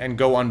streets and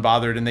go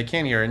unbothered, and they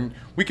can here. And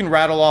we can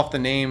rattle off the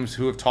names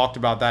who have talked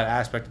about that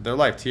aspect of their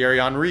life. Thierry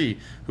Henry,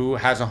 who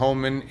has a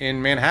home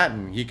in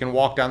Manhattan. He can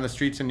walk down the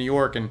streets in New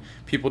York and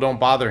people don't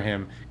bother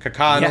him.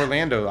 Kaká in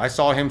Orlando. I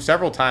saw him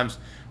several times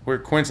where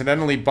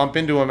coincidentally bump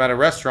into him at a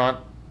restaurant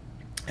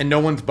and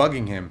no one's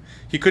bugging him.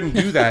 He couldn't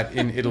do that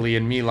in Italy,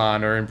 in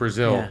Milan, or in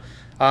Brazil.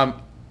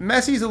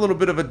 Messi's a little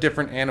bit of a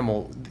different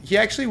animal. He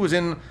actually was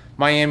in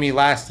Miami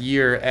last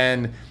year,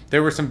 and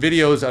there were some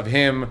videos of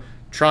him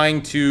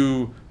trying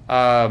to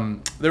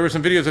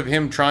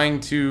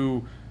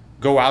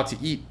go out to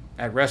eat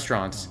at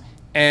restaurants,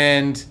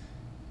 and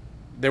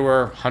there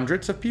were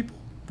hundreds of people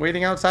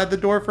waiting outside the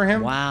door for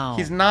him. Wow.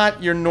 He's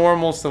not your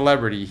normal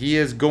celebrity. He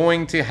is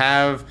going to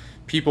have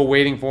people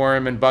waiting for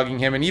him and bugging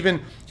him,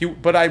 and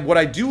what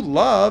I do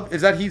love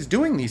is that he's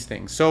doing these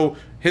things. So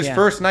his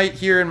first night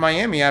here in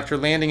Miami after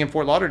landing in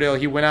Fort Lauderdale,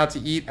 he went out to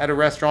eat at a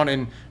restaurant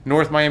in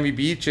North Miami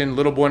Beach in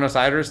Little Buenos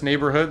Aires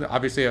neighborhood,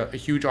 obviously a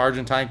huge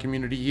Argentine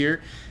community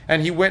here,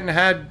 and he went and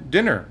had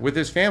dinner with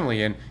his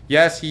family. And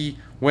yes, he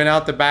went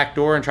out the back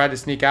door and tried to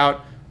sneak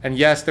out, and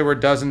yes, there were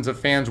dozens of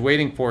fans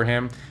waiting for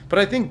him. But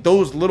I think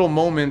those little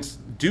moments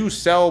do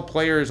sell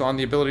players on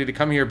the ability to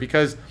come here,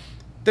 because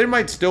there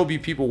might still be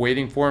people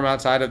waiting for him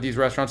outside of these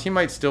restaurants. He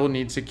might still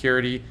need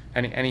security,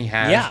 and he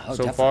has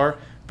far.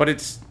 But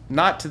it's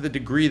not to the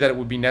degree that it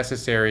would be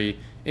necessary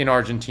in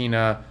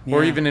Argentina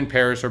or even in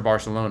Paris or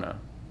Barcelona.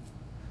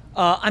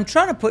 I'm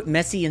trying to put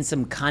Messi in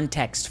some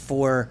context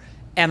for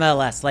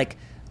MLS. Like,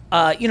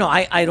 I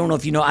don't know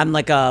if you know, I'm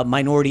like a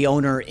minority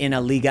owner in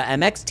a Liga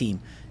MX team.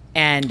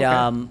 And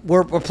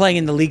we're playing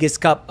in the Ligas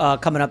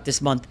Cup coming up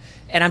this month.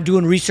 And I'm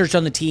doing research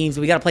on the teams.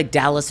 We got to play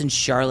Dallas and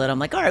Charlotte. I'm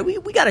like, all right,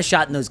 we got a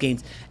shot in those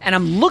games. And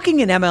I'm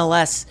looking at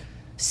MLS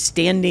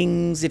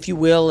standings, if you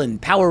will,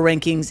 and power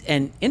rankings.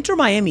 And Inter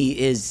Miami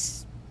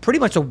is pretty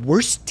much the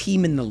worst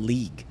team in the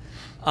league.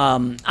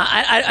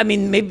 I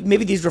mean,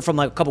 maybe these were from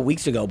like a couple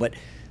weeks ago, but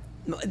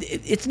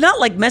it's not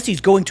like Messi's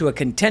going to a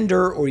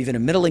contender or even a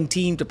middling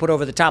team to put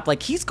over the top.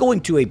 Like, he's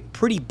going to a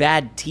pretty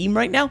bad team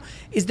right now.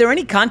 Is there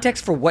any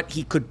context for what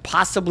he could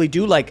possibly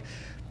do? Like,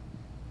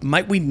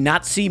 might we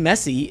not see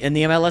Messi in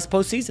the MLS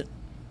postseason?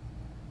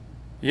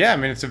 Yeah, I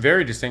mean, it's a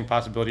very distinct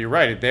possibility. You're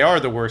right. They are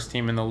the worst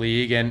team in the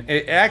league, and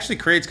it actually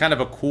creates kind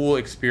of a cool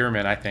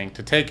experiment, I think,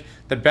 to take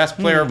the best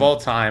player of all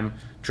time,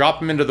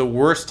 drop him into the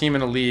worst team in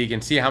the league,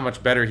 and see how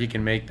much better he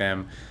can make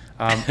them.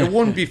 It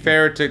wouldn't be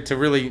fair to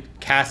really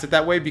cast it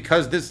that way,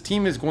 because this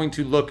team is going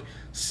to look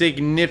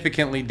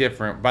significantly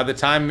different. By the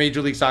time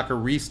Major League Soccer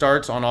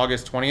restarts on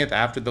August 20th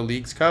after the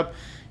Leagues Cup,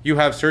 you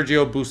have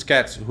Sergio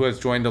Busquets, who has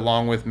joined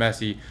along with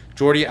Messi.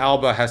 Jordi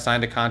Alba has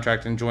signed a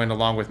contract and joined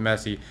along with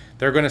Messi.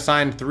 They're going to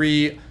sign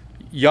 3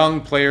 young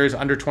players.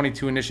 Under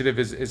 22 initiative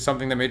is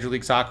something that Major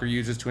League Soccer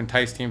uses to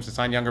entice teams to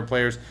sign younger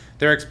players.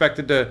 They're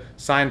expected to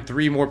sign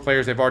 3 more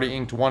players. They've already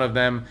inked one of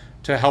them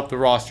to help the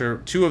roster.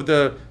 2 of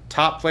the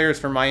top players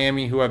for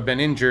Miami who have been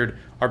injured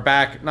are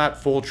back,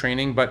 not full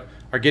training, but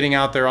are getting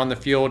out there on the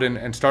field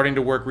and starting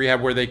to work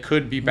rehab where they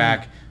could be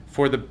back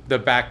for the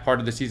back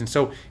part of the season.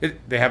 So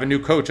they have a new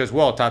coach as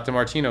well, Tata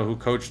Martino, who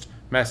coached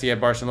Messi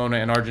at Barcelona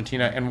and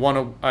Argentina and won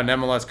an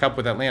MLS Cup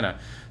with Atlanta.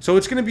 So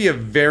it's going to be a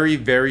very,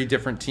 very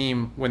different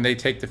team when they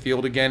take the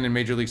field again in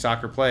Major League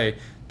Soccer play.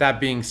 That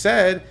being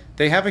said,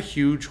 they have a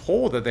huge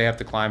hole that they have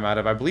to climb out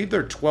of. I believe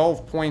they're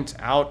 12 points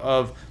out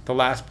of the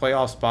last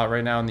playoff spot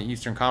right now in the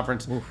Eastern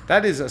Conference.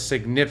 That is a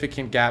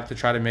significant gap to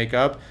try to make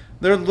up.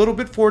 They're a little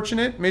bit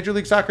fortunate. Major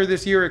League Soccer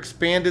this year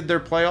expanded their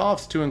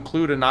playoffs to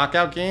include a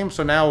knockout game.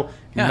 So now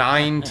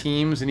 9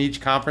 teams in each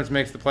conference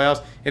makes the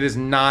playoffs. It is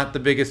not the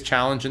biggest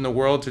challenge in the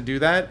world to do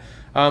that.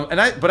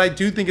 But I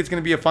do think it's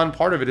going to be a fun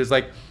part of it is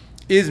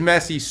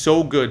Messi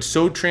so good,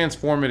 so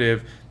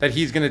transformative that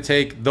he's going to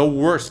take the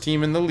worst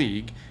team in the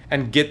league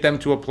and get them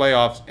to a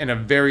playoffs in a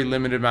very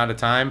limited amount of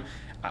time?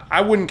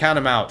 I wouldn't count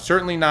him out.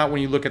 Certainly not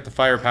when you look at the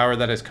firepower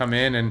that has come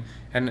in,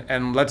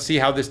 and let's see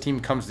how this team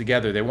comes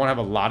together. They won't have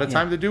a lot of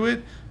time to do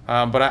it,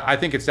 but I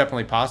think it's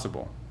definitely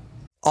possible.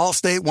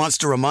 Allstate wants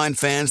to remind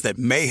fans that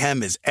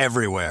mayhem is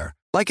everywhere,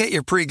 like at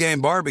your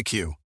pregame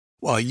barbecue.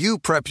 While you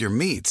prep your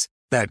meats,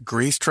 that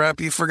grease trap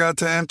you forgot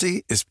to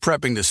empty is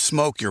prepping to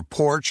smoke your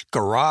porch,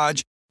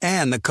 garage,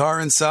 and the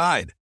car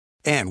inside.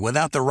 And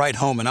without the right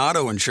home and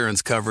auto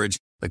insurance coverage,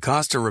 the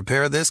cost to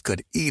repair this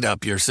could eat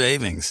up your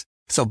savings.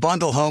 So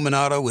bundle home and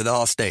auto with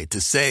Allstate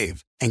to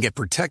save and get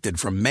protected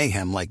from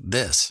mayhem like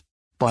this.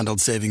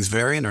 Bundled savings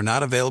vary and are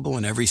not available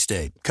in every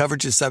state.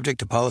 Coverage is subject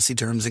to policy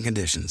terms and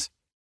conditions.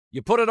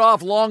 You put it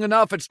off long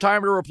enough, it's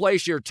time to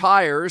replace your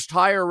tires.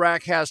 Tire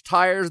Rack has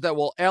tires that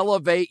will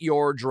elevate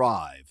your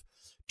drive.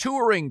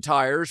 Touring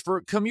tires for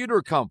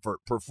commuter comfort,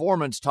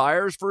 performance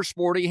tires for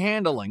sporty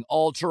handling,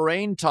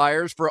 all-terrain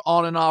tires for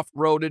on- and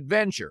off-road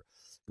adventure.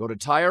 Go to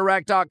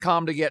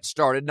TireRack.com to get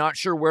started. Not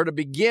sure where to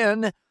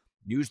begin?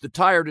 Use the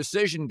Tire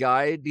Decision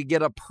Guide to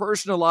get a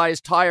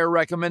personalized tire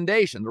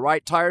recommendation, the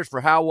right tires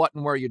for how, what,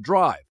 and where you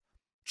drive.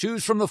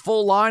 Choose from the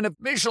full line of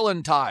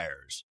Michelin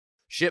tires.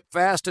 Ship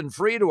fast and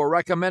free to a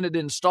recommended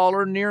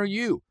installer near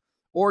you.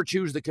 Or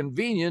choose the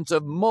convenience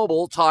of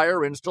mobile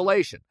tire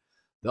installation.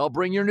 They'll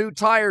bring your new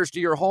tires to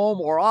your home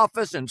or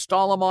office,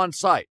 install them on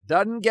site.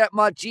 Doesn't get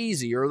much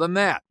easier than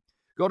that.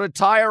 Go to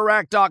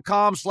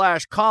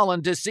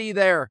TireRack.com/Colin to see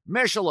their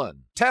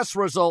Michelin, test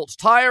results,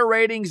 tire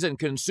ratings, and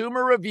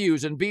consumer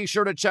reviews, and be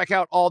sure to check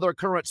out all their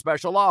current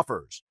special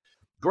offers.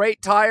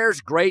 Great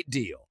tires, great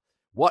deal.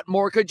 What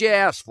more could you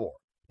ask for?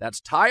 That's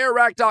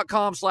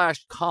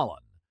TireRack.com/Colin.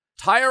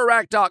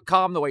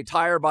 TireRack.com, the way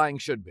tire buying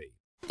should be.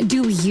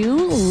 Do you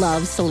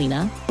love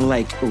Selena?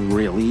 Like,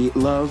 really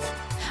love?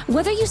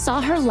 Whether you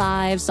saw her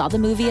live, saw the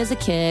movie as a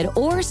kid,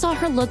 or saw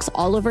her looks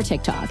all over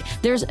TikTok,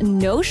 there's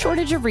no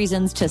shortage of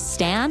reasons to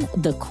stan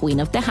the Queen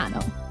of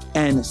Tejano.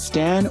 And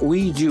Stan,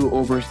 we do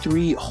over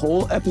 3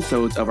 whole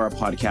episodes of our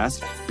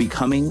podcast,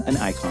 Becoming an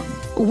Icon.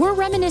 We're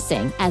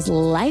reminiscing as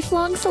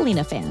lifelong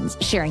Selena fans,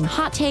 sharing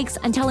hot takes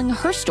and telling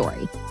her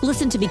story.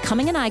 Listen to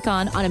Becoming an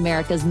Icon on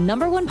America's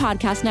 #1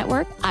 podcast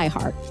network,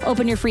 iHeart.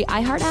 Open your free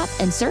iHeart app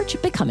and search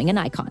Becoming an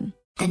Icon.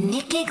 The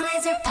Nikki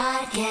Glaser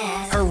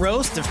Podcast. Her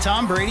roast of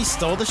Tom Brady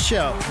stole the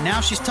show.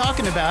 Now she's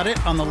talking about it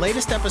on the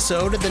latest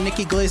episode of the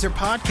Nikki Glaser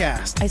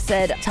Podcast. I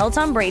said, tell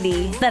Tom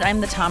Brady that I'm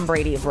the Tom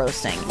Brady of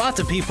roasting. Lots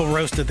of people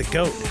roasted the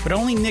GOAT, but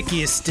only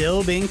Nikki is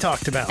still being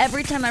talked about.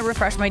 Every time I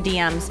refresh my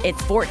DMs,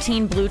 it's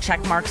 14 blue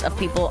check marks of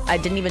people I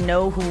didn't even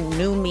know who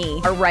knew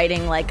me are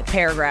writing like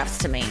paragraphs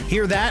to me.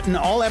 Hear that in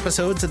all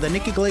episodes of the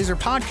Nikki Glaser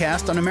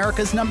Podcast on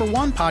America's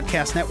 #1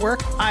 podcast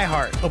network,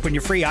 iHeart. Open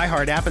your free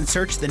iHeart app and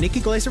search the Nikki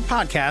Glaser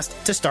Podcast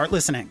to start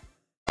listening.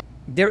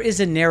 There is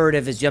a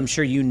narrative, as I'm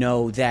sure you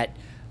know, that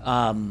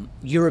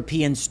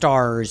European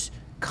stars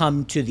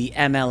come to the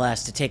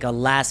MLS to take a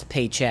last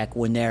paycheck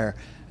when they're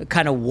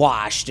kind of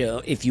washed,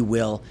 if you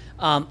will.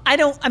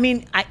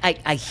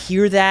 I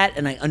hear that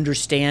and I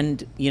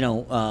understand,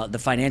 the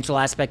financial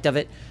aspect of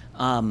it.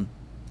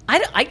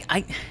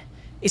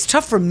 It's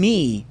tough for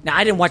me. Now,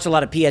 I didn't watch a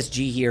lot of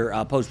PSG here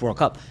post World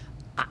Cup.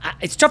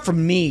 It's tough for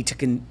me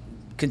to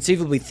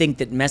conceivably think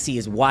that Messi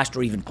is washed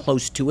or even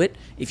close to it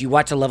if you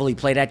watch the level he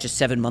played at just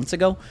 7 months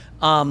ago.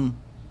 I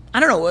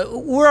don't know.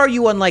 Where are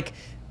you on, like,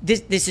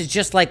 this is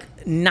just, like,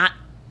 not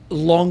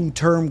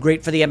long-term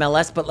great for the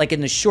MLS, but, like,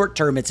 in the short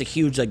term, it's a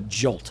huge, like,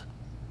 jolt?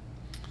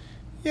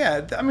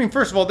 Yeah, I mean,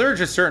 first of all, there are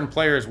just certain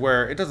players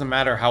where it doesn't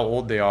matter how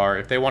old they are.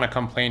 If they want to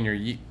come play in your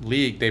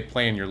league, they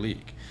play in your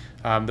league.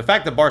 The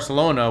fact that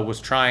Barcelona was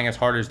trying as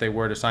hard as they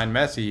were to sign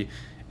Messi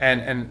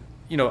and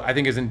I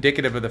think is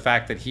indicative of the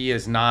fact that he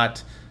is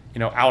not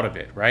out of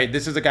it, right?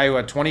 This is a guy who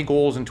had 20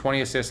 goals and 20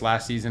 assists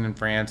last season in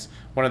France,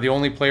 one of the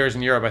only players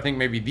in Europe, I think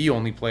maybe the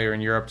only player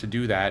in Europe to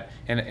do that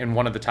in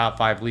one of the top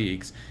 5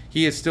 leagues.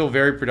 He is still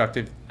very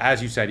productive.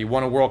 As you said, he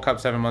won a World Cup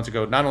 7 months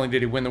ago. Not only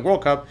did he win the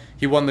World Cup,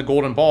 he won the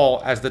Golden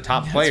Ball as the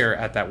top player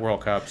at that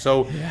World Cup.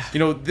 So,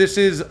 this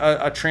is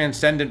a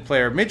transcendent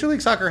player. Major League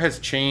Soccer has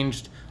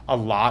changed a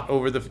lot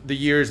over the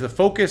years. The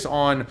focus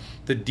on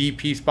the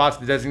DP spots,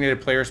 the designated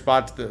player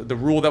spots, the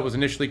rule that was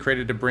initially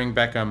created to bring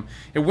Beckham,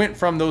 it went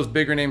from those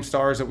bigger name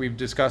stars that we've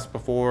discussed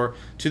before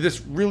to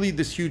this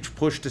huge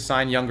push to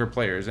sign younger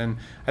players. And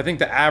I think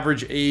the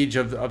average age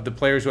of the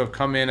players who have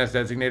come in as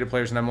designated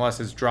players in MLS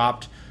has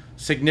dropped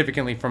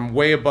significantly from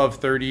way above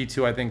 30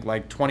 to I think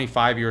like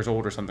 25 years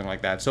old or something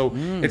like that. So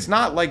it's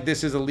not like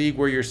this is a league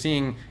where you're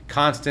seeing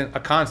a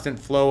constant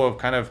flow of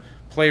kind of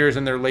players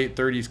in their late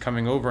 30s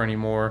coming over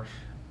anymore.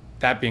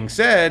 That being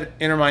said,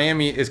 Inter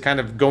Miami is kind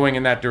of going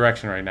in that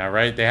direction right now,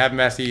 right? They have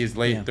Messi, his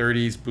late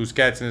 30s,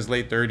 Busquets in his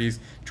late 30s.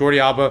 Jordi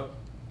Alba,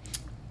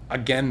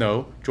 again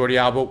though,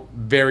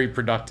 very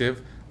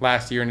productive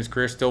last year in his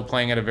career, still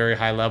playing at a very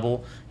high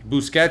level.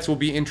 Busquets will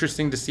be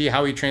interesting to see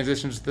how he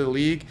transitions to the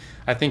league.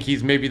 I think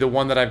he's maybe the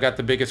one that I've got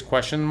the biggest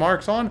question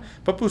marks on.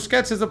 But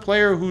Busquets is a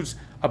player whose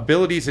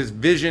abilities, his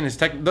vision, his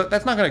tech,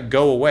 that's not going to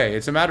go away.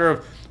 It's a matter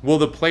of, will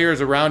the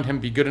players around him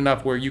be good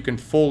enough where you can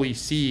fully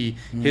see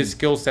his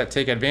skill set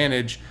take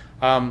advantage?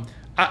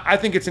 I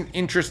think it's an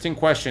interesting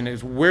question,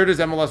 is where does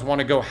MLS want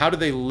to go? How do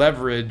they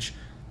leverage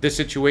this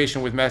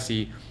situation with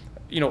Messi?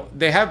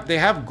 They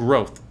have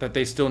growth that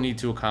they still need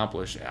to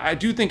accomplish. I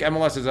do think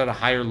MLS is at a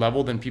higher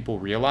level than people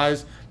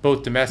realize,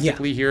 both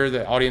domestically here,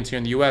 the audience here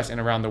in the U.S.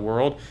 and around the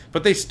world.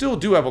 But they still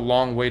do have a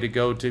long way to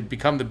go to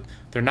become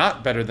they're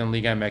not better than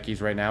Liga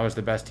MX right now as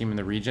the best team in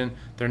the region.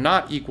 They're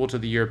not equal to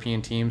the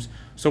European teams.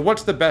 So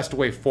what's the best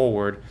way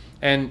forward?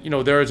 And,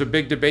 there is a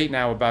big debate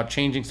now about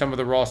changing some of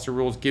the roster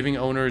rules, giving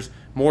owners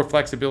more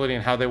flexibility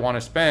in how they want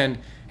to spend.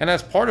 And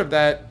as part of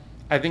that,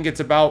 I think it's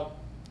about,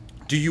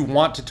 do you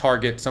want to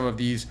target some of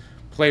these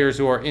players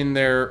who are in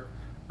their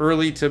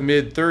early to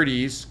mid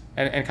 30s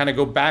and kind of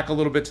go back a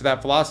little bit to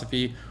that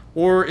philosophy?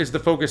 Or is the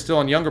focus still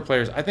on younger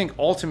players? I think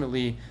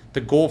ultimately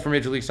the goal for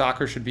Major League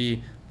Soccer should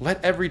be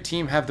let every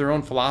team have their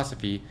own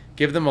philosophy,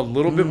 give them a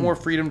little bit more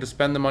freedom to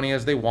spend the money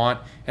as they want,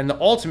 and the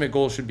ultimate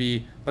goal should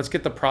be let's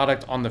get the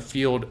product on the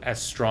field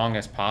as strong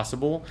as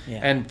possible. Yeah.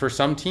 And for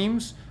some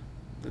teams,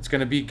 it's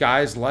going to be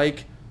guys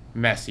like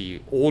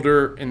Messi,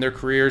 older in their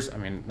careers. I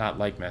mean, not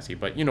like Messi,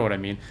 but you know what I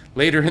mean.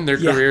 Later in their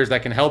careers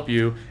that can help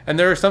you. And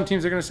there are some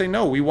teams that are going to say,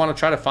 no, we want to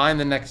try to find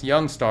the next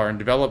young star and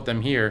develop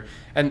them here.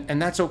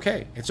 And that's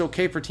okay. It's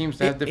okay for teams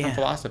to have different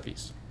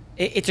philosophies.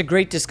 It's a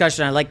great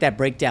discussion. I like that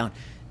breakdown.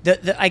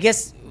 I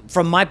guess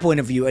from my point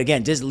of view,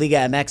 again, just Liga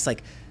MX,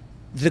 like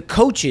the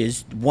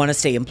coaches want to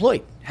stay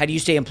employed. How do you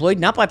stay employed?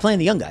 Not by playing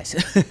the young guys.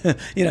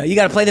 You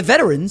got to play the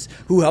veterans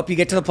who help you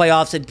get to the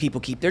playoffs and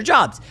people keep their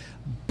jobs.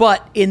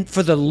 But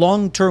for the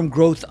long-term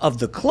growth of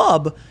the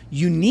club,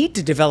 you need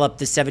to develop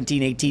the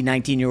 17, 18,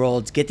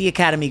 19-year-olds, get the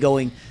academy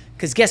going.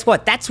 Because guess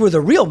what? That's where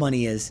the real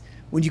money is,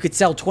 when you could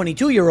sell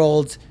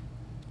 22-year-olds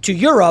to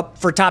Europe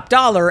for top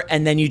dollar,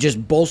 and then you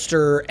just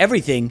bolster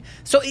everything.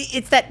 So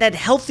it's that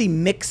healthy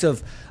mix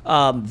of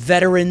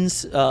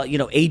veterans,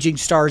 aging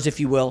stars, if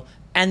you will,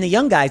 and the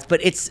young guys.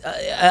 But it's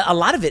a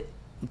lot of it,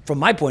 from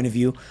my point of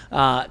view,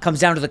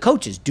 comes down to the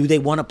coaches. Do they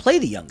want to play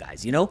the young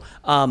guys?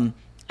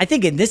 I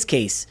think in this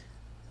case,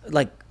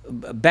 like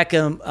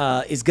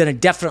Beckham is going to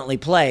definitely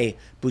play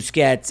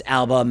Busquets,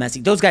 Alba,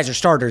 Messi. Those guys are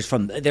starters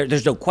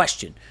there's no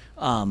question.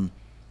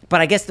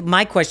 But I guess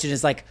my question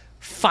is, like,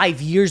 5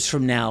 years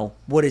from now,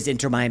 what is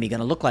Inter Miami going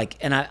to look like?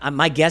 And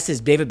my guess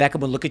is David Beckham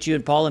would look at you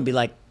and Paul and be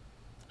like,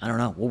 I don't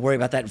know. We'll worry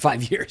about that in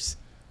 5 years.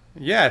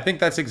 Yeah, I think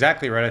that's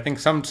exactly right. I think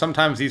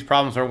sometimes these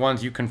problems are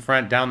ones you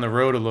confront down the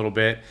road a little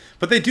bit,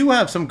 but they do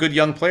have some good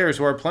young players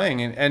who are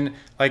playing, and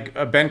like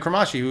Ben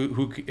Cramashi,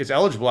 who is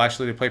eligible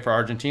actually to play for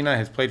Argentina,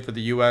 has played for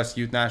the U.S.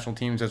 youth national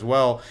teams as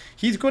well.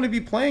 He's going to be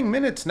playing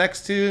minutes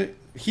next to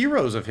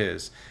heroes of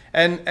his.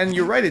 And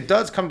you're right, it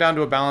does come down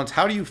to a balance.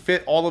 How do you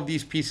fit all of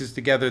these pieces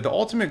together? The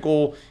ultimate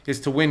goal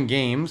is to win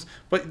games,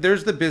 but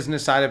there's the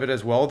business side of it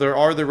as well. There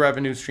are the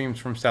revenue streams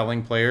from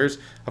selling players.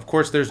 Of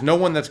course, there's no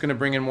one that's going to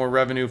bring in more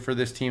revenue for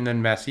this team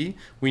than Messi.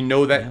 We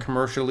know that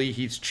commercially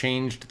he's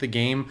changed the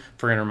game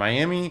for Inter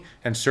Miami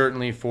and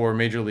certainly for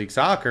Major League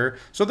Soccer.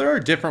 So there are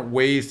different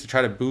ways to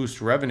try to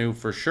boost revenue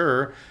for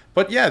sure.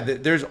 But yeah,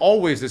 there's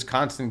always this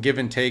constant give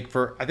and take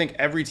for, I think,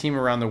 every team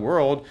around the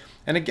world.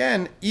 And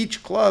again,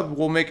 each club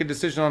will make a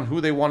decision on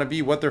who they want to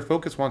be, what their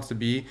focus wants to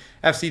be.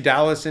 FC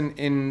Dallas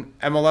in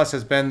MLS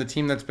has been the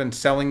team that's been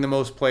selling the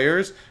most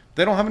players.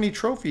 They don't have any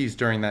trophies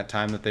during that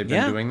time that they've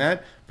been doing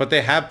that, but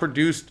they have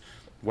produced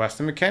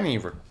Weston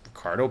McKennie,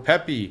 Ricardo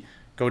Pepi,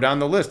 go down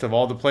the list of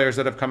all the players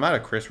that have come out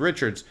of Chris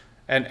Richards,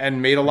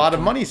 and made a lot of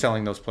money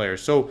selling those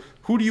players. So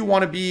who do you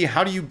want to be?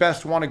 How do you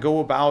best want to go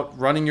about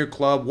running your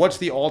club? What's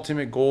the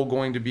ultimate goal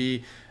going to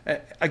be?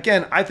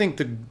 Again, I think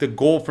the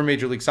goal for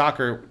Major League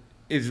Soccer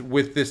is,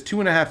 with this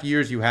 2.5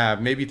 years you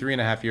have, maybe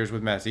 3.5 years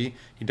with Messi,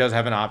 he does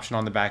have an option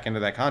on the back end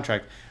of that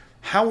contract.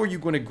 How are you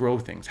going to grow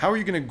things? How are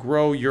you going to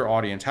grow your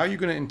audience? How are you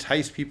going to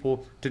entice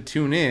people to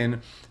tune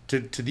in to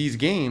these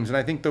games? And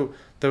I think the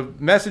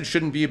message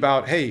shouldn't be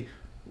about, hey,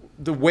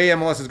 the way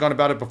MLS has gone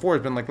about it before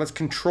has been like, let's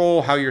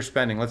control how you're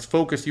spending. Let's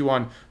focus you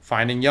on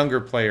finding younger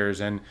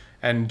players and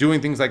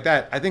doing things like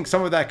that. I think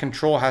some of that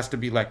control has to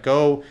be let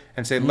go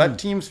and say, let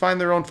teams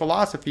find their own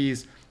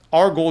philosophies.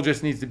 Our goal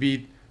just needs to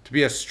be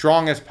as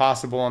strong as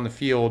possible on the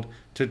field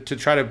to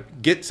try to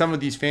get some of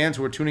these fans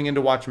who are tuning in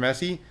to watch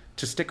Messi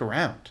to stick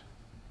around.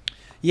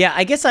 Yeah,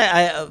 I guess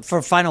I for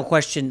a final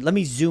question, let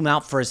me zoom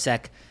out for a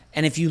sec.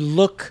 And if you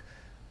look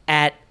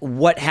at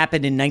what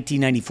happened in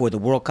 1994, the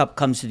World Cup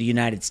comes to the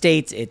United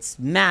States. It's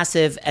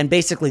massive, and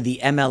basically the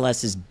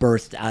MLS is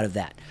birthed out of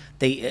that.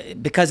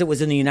 Because it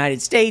was in the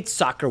United States,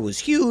 soccer was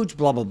huge,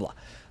 blah, blah, blah.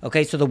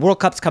 Okay, so the World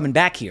Cup's coming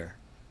back here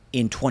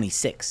in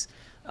 26.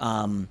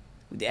 The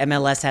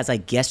MLS has, I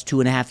guess,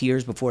 2.5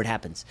 years before it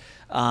happens.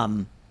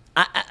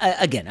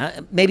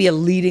 Again, maybe a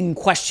leading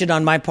question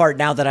on my part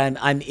now that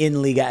I'm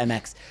in Liga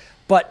MX.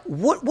 But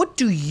what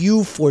do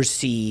you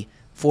foresee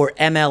for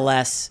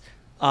MLS?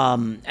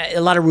 A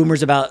lot of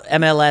rumors about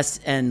MLS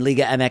and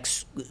Liga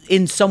MX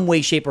in some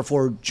way, shape, or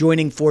form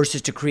joining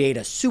forces to create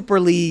a super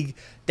league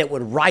that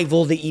would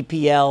rival the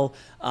EPL.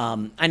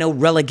 I know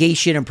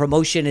relegation and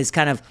promotion is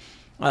kind of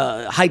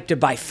hyped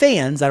by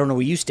fans. I don't know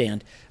where you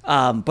stand.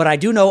 But I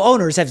do know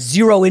owners have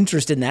zero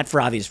interest in that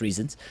for obvious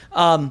reasons.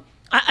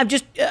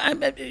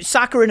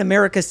 Soccer in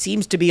America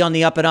seems to be on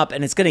the up and up,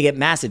 and it's going to get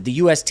massive. The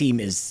U.S. team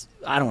is,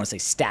 I don't want to say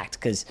stacked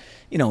because,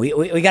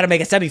 we got to make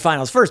a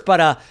semifinals first,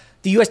 but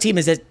the U.S. team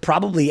is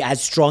probably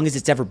as strong as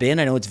it's ever been.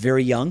 I know it's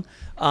very young,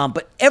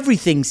 but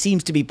everything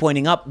seems to be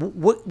pointing up.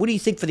 What do you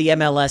think for the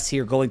MLS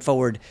here going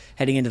forward,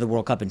 heading into the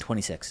World Cup in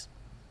 26?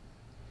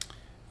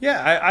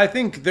 Yeah, I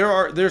think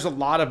there's a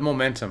lot of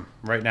momentum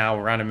right now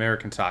around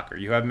American soccer.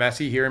 You have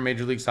Messi here in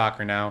Major League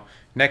Soccer now.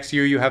 Next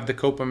year, you have the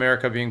Copa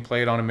America being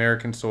played on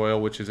American soil,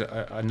 which is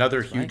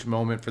another huge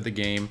moment for the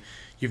game.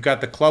 You've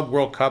got the Club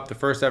World Cup, the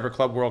first ever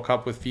Club World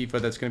Cup with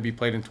FIFA that's going to be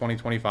played in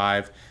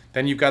 2025.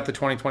 Then you've got the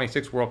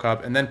 2026 World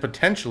Cup, and then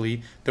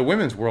potentially the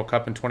Women's World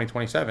Cup in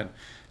 2027.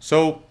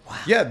 So,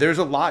 yeah, there's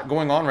a lot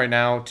going on right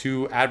now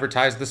to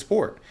advertise the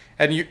sport.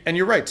 And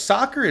you're right,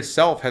 soccer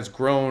itself has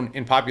grown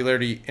in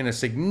popularity in a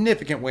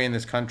significant way in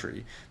this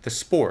country, the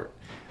sport.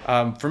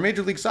 For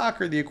Major League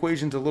Soccer, the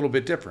equation's a little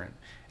bit different.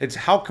 It's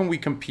how can we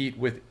compete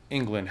with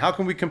England? How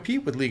can we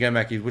compete with Liga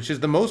MX, which is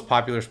the most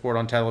popular sport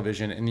on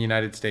television in the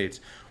United States?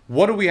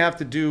 What do we have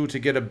to do to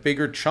get a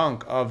bigger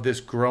chunk of this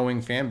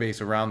growing fan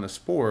base around the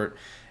sport?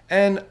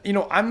 And,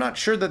 I'm not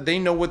sure that they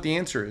know what the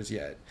answer is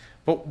yet.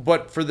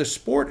 But for the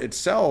sport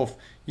itself,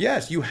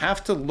 yes, you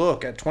have to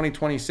look at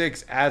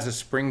 2026 as a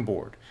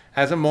springboard,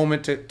 as a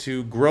moment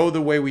to grow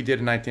the way we did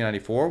in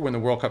 1994 when the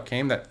World Cup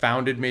came that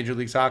founded Major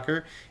League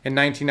Soccer. In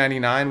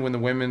 1999 when the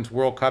Women's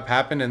World Cup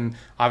happened, and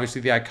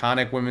obviously the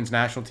iconic women's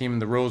national team in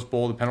the Rose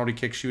Bowl, the penalty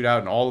kick shootout,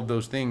 and all of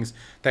those things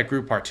that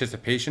grew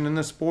participation in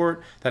the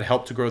sport, that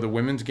helped to grow the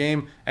women's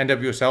game.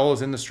 NWSL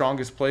is in the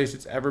strongest place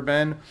it's ever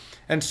been.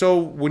 And so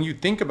when you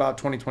think about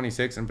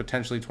 2026 and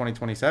potentially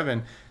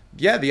 2027,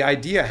 yeah, the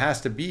idea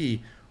has to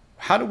be,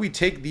 how do we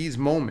take these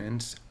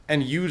moments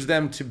and use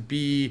them to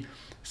be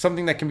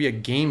something that can be a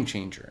game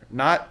changer,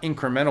 not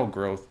incremental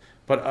growth,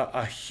 but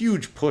a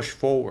huge push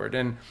forward.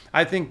 And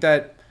I think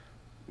that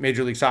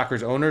Major League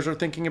Soccer's owners are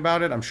thinking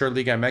about it. I'm sure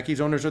Liga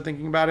MX's owners are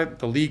thinking about it.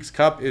 The League's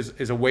Cup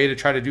is a way to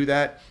try to do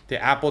that.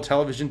 The Apple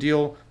television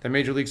deal that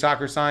Major League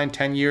Soccer signed,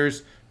 10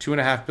 years,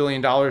 $2.5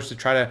 billion to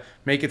try to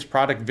make its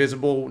product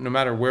visible no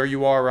matter where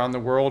you are around the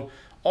world.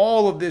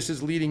 All of this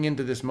is leading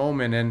into this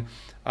moment, and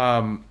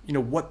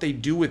what they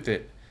do with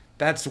it,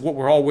 that's what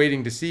we're all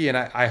waiting to see. And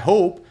I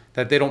hope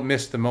that they don't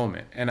miss the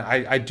moment. And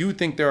I do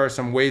think there are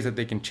some ways that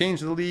they can change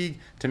the league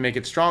to make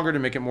it stronger, to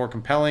make it more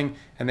compelling.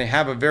 And they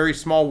have a very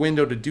small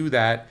window to do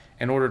that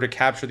in order to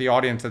capture the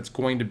audience that's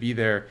going to be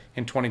there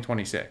in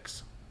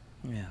 2026.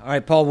 Yeah. All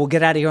right, Paul, we'll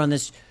get out of here on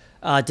this.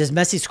 Does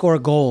Messi score a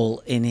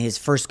goal in his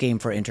first game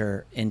for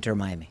Inter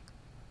Miami?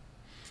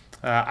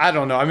 I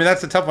don't know. I mean,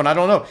 that's a tough one. I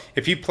don't know.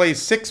 If he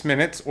plays 6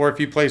 minutes or if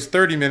he plays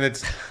 30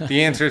 minutes,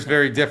 the answer is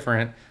very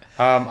different.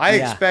 I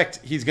expect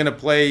he's going to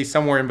play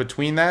somewhere in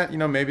between that,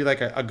 maybe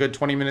like a good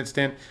 20-minute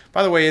stint.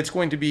 By the way, it's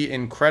going to be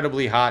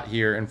incredibly hot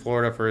here in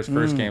Florida for his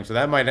first game, so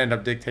that might end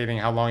up dictating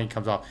how long he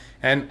comes off.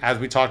 And as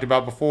we talked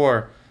about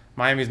before,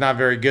 Miami's not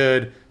very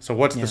good, so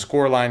what's the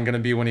score line going to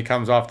be when he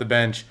comes off the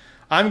bench?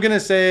 I'm going to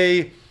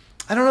say,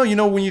 I don't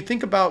know, when you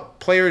think about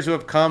players who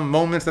have come,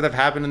 moments that have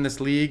happened in this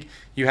league,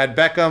 you had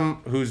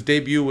Beckham, whose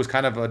debut was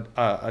kind of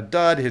a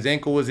dud. His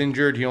ankle was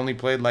injured. He only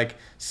played like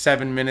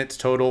 7 minutes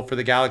total for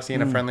the Galaxy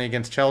in a friendly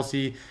against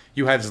Chelsea.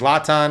 You had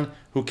Zlatan,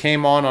 who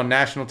came on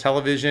national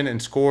television and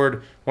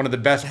scored one of the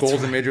best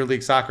goals in Major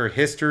League Soccer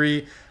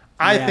history.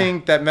 I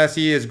think that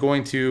Messi is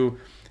going to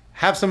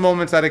have some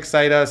moments that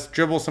excite us,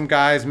 dribble some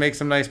guys, make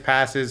some nice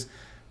passes,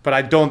 but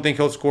I don't think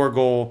he'll score a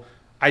goal.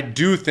 I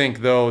do think,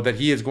 though, that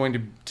he is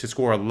going to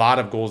score a lot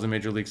of goals in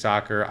Major League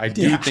Soccer. I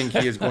do think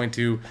he is going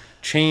to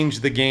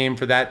change the game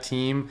for that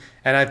team.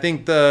 And I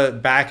think the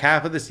back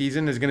half of the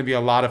season is going to be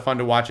a lot of fun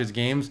to watch his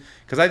games,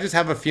 because I just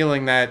have a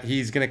feeling that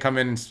he's going to come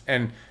in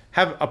and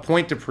have a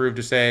point to prove,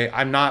 to say,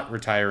 I'm not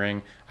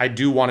retiring. I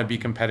do want to be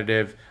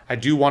competitive. I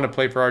do want to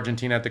play for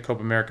Argentina at the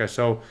Copa America.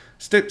 So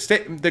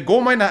the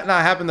goal might not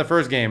happen the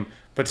first game,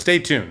 but stay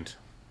tuned.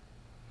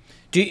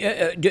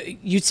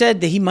 You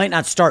said that he might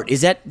not start.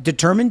 Is that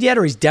determined yet,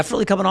 or he's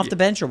definitely coming off the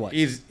bench, or what?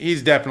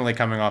 He's definitely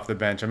coming off the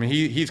bench. I mean,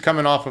 he's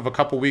coming off of a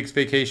couple weeks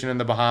vacation in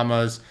the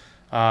Bahamas.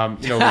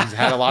 He's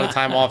had a lot of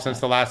time off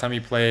since the last time he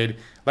played.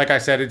 Like I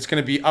said, it's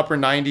going to be upper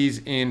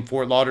 90s in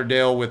Fort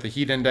Lauderdale with the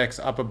heat index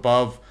up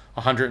above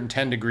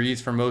 110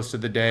 degrees for most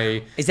of the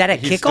day. Is that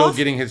He's kickoff? Still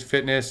getting his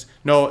fitness.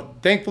 No,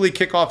 thankfully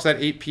kickoff's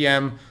at 8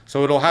 p.m.,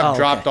 so it'll have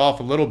dropped off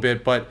a little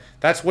bit, but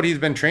that's what he's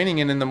been training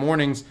in the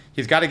mornings.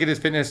 He's got to get his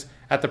fitness.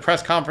 At the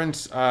press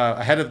conference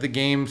ahead of the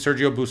game,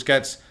 Sergio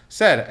Busquets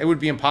said, it would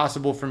be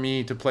impossible for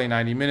me to play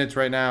 90 minutes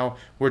right now.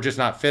 We're just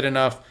not fit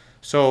enough.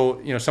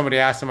 So, somebody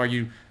asked him, are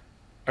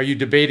you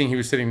debating? He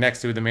was sitting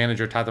next to the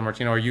manager, Tata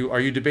Martino. Are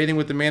you debating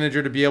with the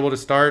manager to be able to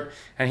start?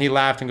 And he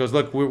laughed and goes,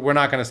 look, we're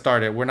not going to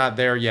start it. We're not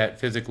there yet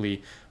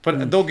physically.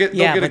 But they'll get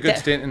a good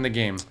stint in the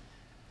game.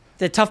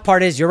 The tough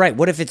part is, you're right.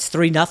 What if it's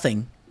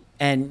 3-0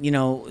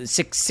 and,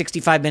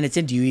 65 minutes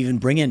in, do you even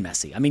bring in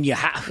Messi? I mean, you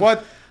have...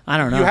 What? I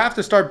don't know. You have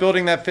to start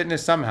building that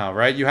fitness somehow,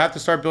 right? You have to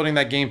start building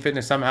that game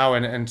fitness somehow.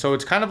 And so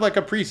it's kind of like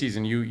a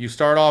preseason. You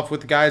start off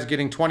with the guys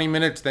getting 20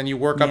 minutes, then you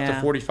work up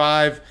to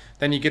 45,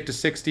 then you get to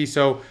 60.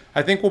 So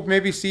I think we'll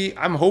maybe see,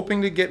 I'm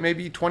hoping to get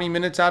maybe 20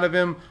 minutes out of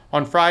him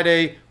on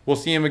Friday. We'll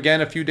see him again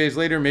a few days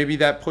later. Maybe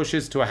that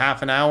pushes to a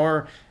half an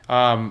hour.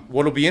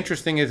 What'll be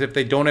interesting is if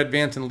they don't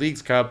advance in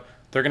Leagues Cup,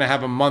 they're going to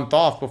have a month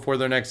off before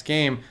their next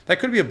game. That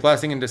could be a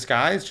blessing in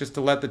disguise, just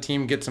to let the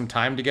team get some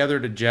time together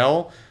to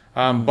gel.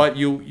 But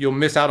you'll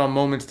miss out on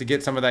moments to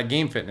get some of that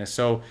game fitness.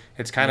 So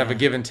it's kind of a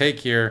give and take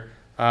here.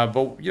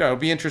 But, it'll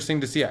be interesting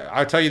to see.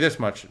 I'll tell you this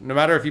much. No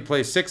matter if he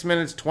plays 6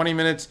 minutes, 20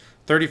 minutes,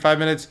 35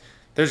 minutes,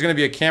 there's going to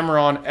be a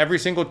camera on every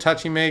single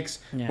touch he makes.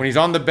 Yeah. When he's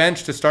on the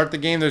bench to start the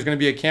game, there's going to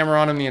be a camera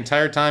on him the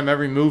entire time,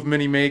 every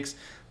movement he makes.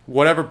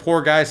 Whatever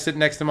poor guy sitting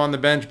next to him on the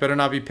bench better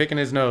not be picking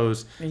his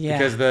nose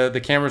because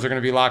the cameras are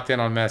going to be locked in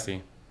on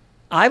Messi.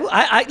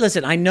 I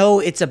listen, I know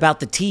it's about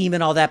the team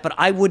and all that, but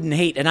I wouldn't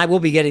hate, and I will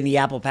be getting the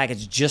Apple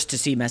package just to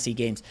see Messi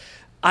games.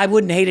 I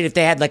wouldn't hate it if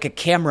they had like a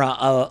camera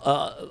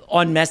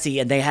on Messi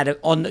and they had it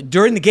on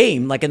during the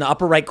game, like in the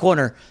upper right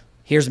corner.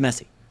 Here's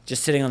Messi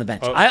just sitting on the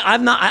bench.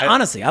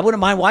 Honestly, I wouldn't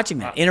mind watching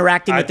that,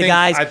 interacting with the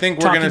guys. I think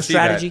we're going to see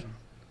strategy. That.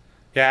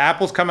 Yeah,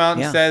 Apple's come out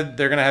and said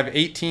they're going to have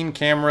 18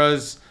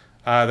 cameras.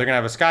 They're going to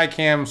have a sky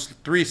cam,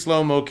 3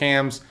 slow-mo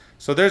cams.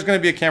 So there's going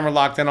to be a camera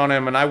locked in on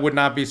him, and I would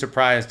not be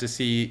surprised to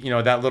see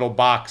that little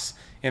box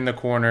in the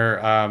corner.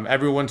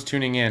 Everyone's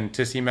tuning in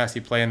to see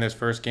Messi play in this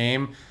first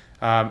game.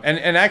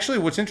 And actually,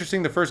 what's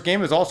interesting, the first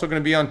game is also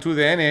going to be on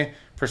TUDN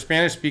for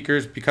Spanish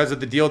speakers because of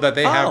the deal that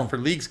they have for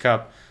Leagues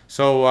Cup.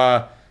 So,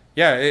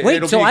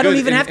 it'll be I don't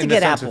even have to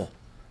get Apple.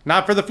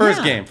 Not for the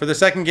first game. For the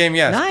second game,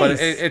 yes. Nice. But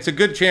it's a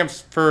good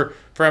chance for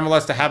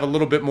MLS to have a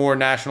little bit more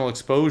national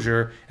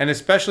exposure, and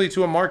especially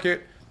to a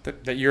market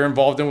that you're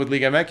involved in with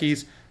Liga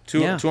MX,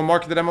 to a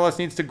market that MLS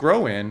needs to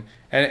grow in.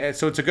 And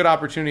so it's a good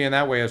opportunity in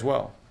that way as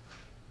well.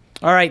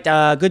 All right,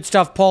 good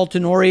stuff, Paul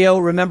Tenorio.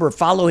 Remember,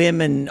 follow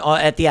him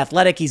at The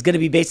Athletic. He's going to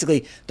be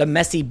basically the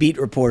Messi beat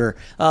reporter.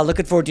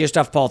 Looking forward to your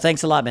stuff, Paul.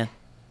 Thanks a lot, man.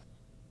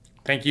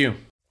 Thank you.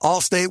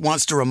 Allstate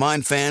wants to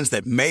remind fans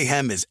that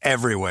mayhem is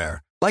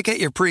everywhere, like at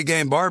your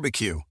pregame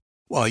barbecue.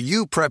 While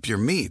you prep your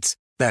meats,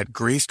 that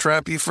grease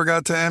trap you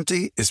forgot to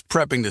empty is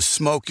prepping to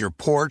smoke your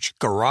porch,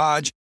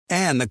 garage,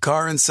 and the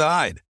car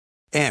inside.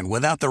 And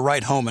without the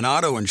right home and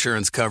auto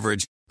insurance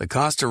coverage, the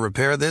cost to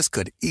repair this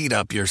could eat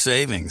up your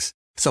savings.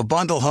 So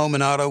bundle home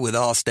and auto with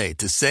Allstate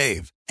to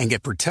save and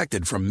get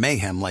protected from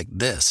mayhem like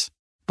this.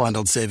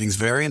 Bundled savings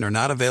vary and are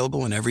not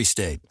available in every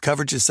state.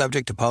 Coverage is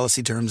subject to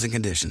policy terms and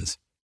conditions.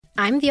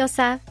 I'm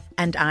Diosa.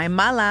 And I'm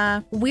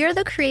Mala. We're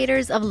the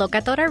creators of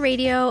Locatora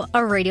Radio, a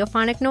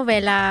radiophonic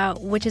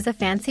novela, which is a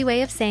fancy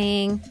way of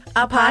saying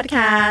a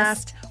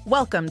podcast.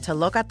 Welcome to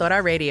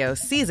Locatora Radio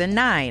Season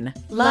 9.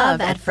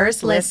 Love at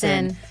First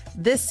Listen.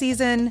 This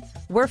season,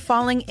 we're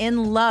falling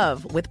in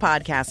love with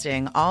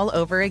podcasting all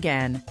over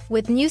again.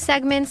 With new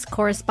segments,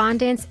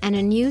 correspondence, and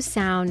a new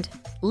sound.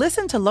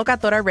 Listen to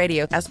Locatora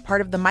Radio as part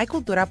of the My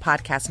Cultura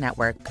Podcast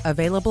Network.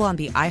 Available on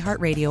the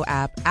iHeartRadio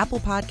app, Apple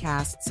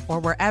Podcasts,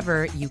 or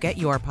wherever you get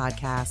your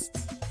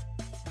podcasts.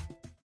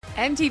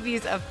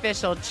 MTV's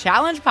official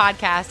Challenge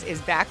podcast is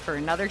back for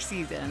another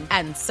season.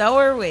 And so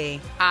are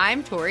we.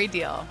 I'm Tori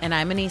Deal. And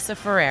I'm Anissa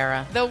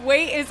Ferreira. The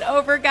wait is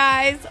over,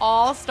 guys.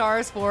 All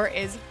Stars 4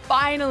 is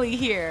finally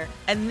here.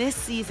 And this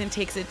season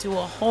takes it to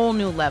a whole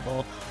new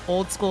level.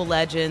 Old school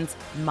legends,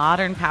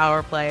 modern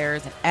power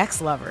players, and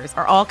ex-lovers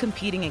are all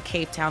competing in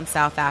Cape Town,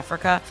 South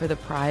Africa for the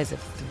prize of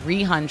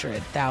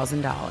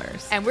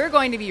 $300,000. And we're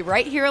going to be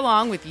right here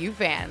along with you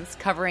fans,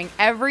 covering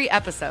every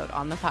episode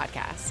on the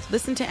podcast.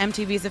 Listen to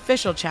MTV's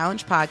official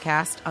Challenge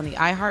podcast on the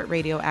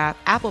iHeartRadio app,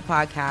 Apple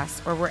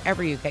Podcasts, or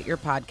wherever you get your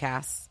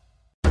podcasts.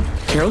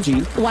 Karol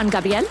G, Juan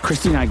Gabriel,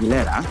 Christina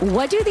Aguilera.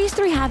 What do these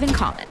three have in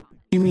common?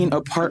 You mean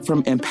apart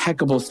from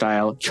impeccable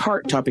style,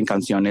 chart-topping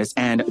canciones,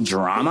 and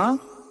drama?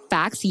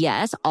 Facts,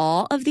 yes,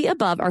 all of the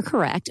above are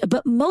correct.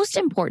 But most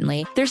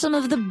importantly, they're some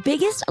of the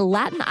biggest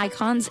Latin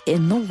icons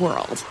in the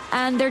world.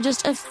 And they're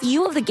just a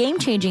few of the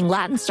game-changing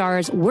Latin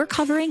stars we're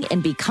covering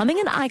in Becoming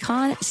an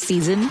Icon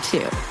Season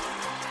 2.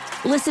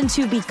 Listen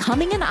to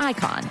Becoming an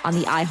Icon on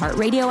the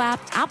iHeartRadio app,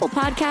 Apple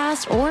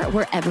Podcasts, or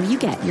wherever you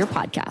get your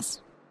podcasts.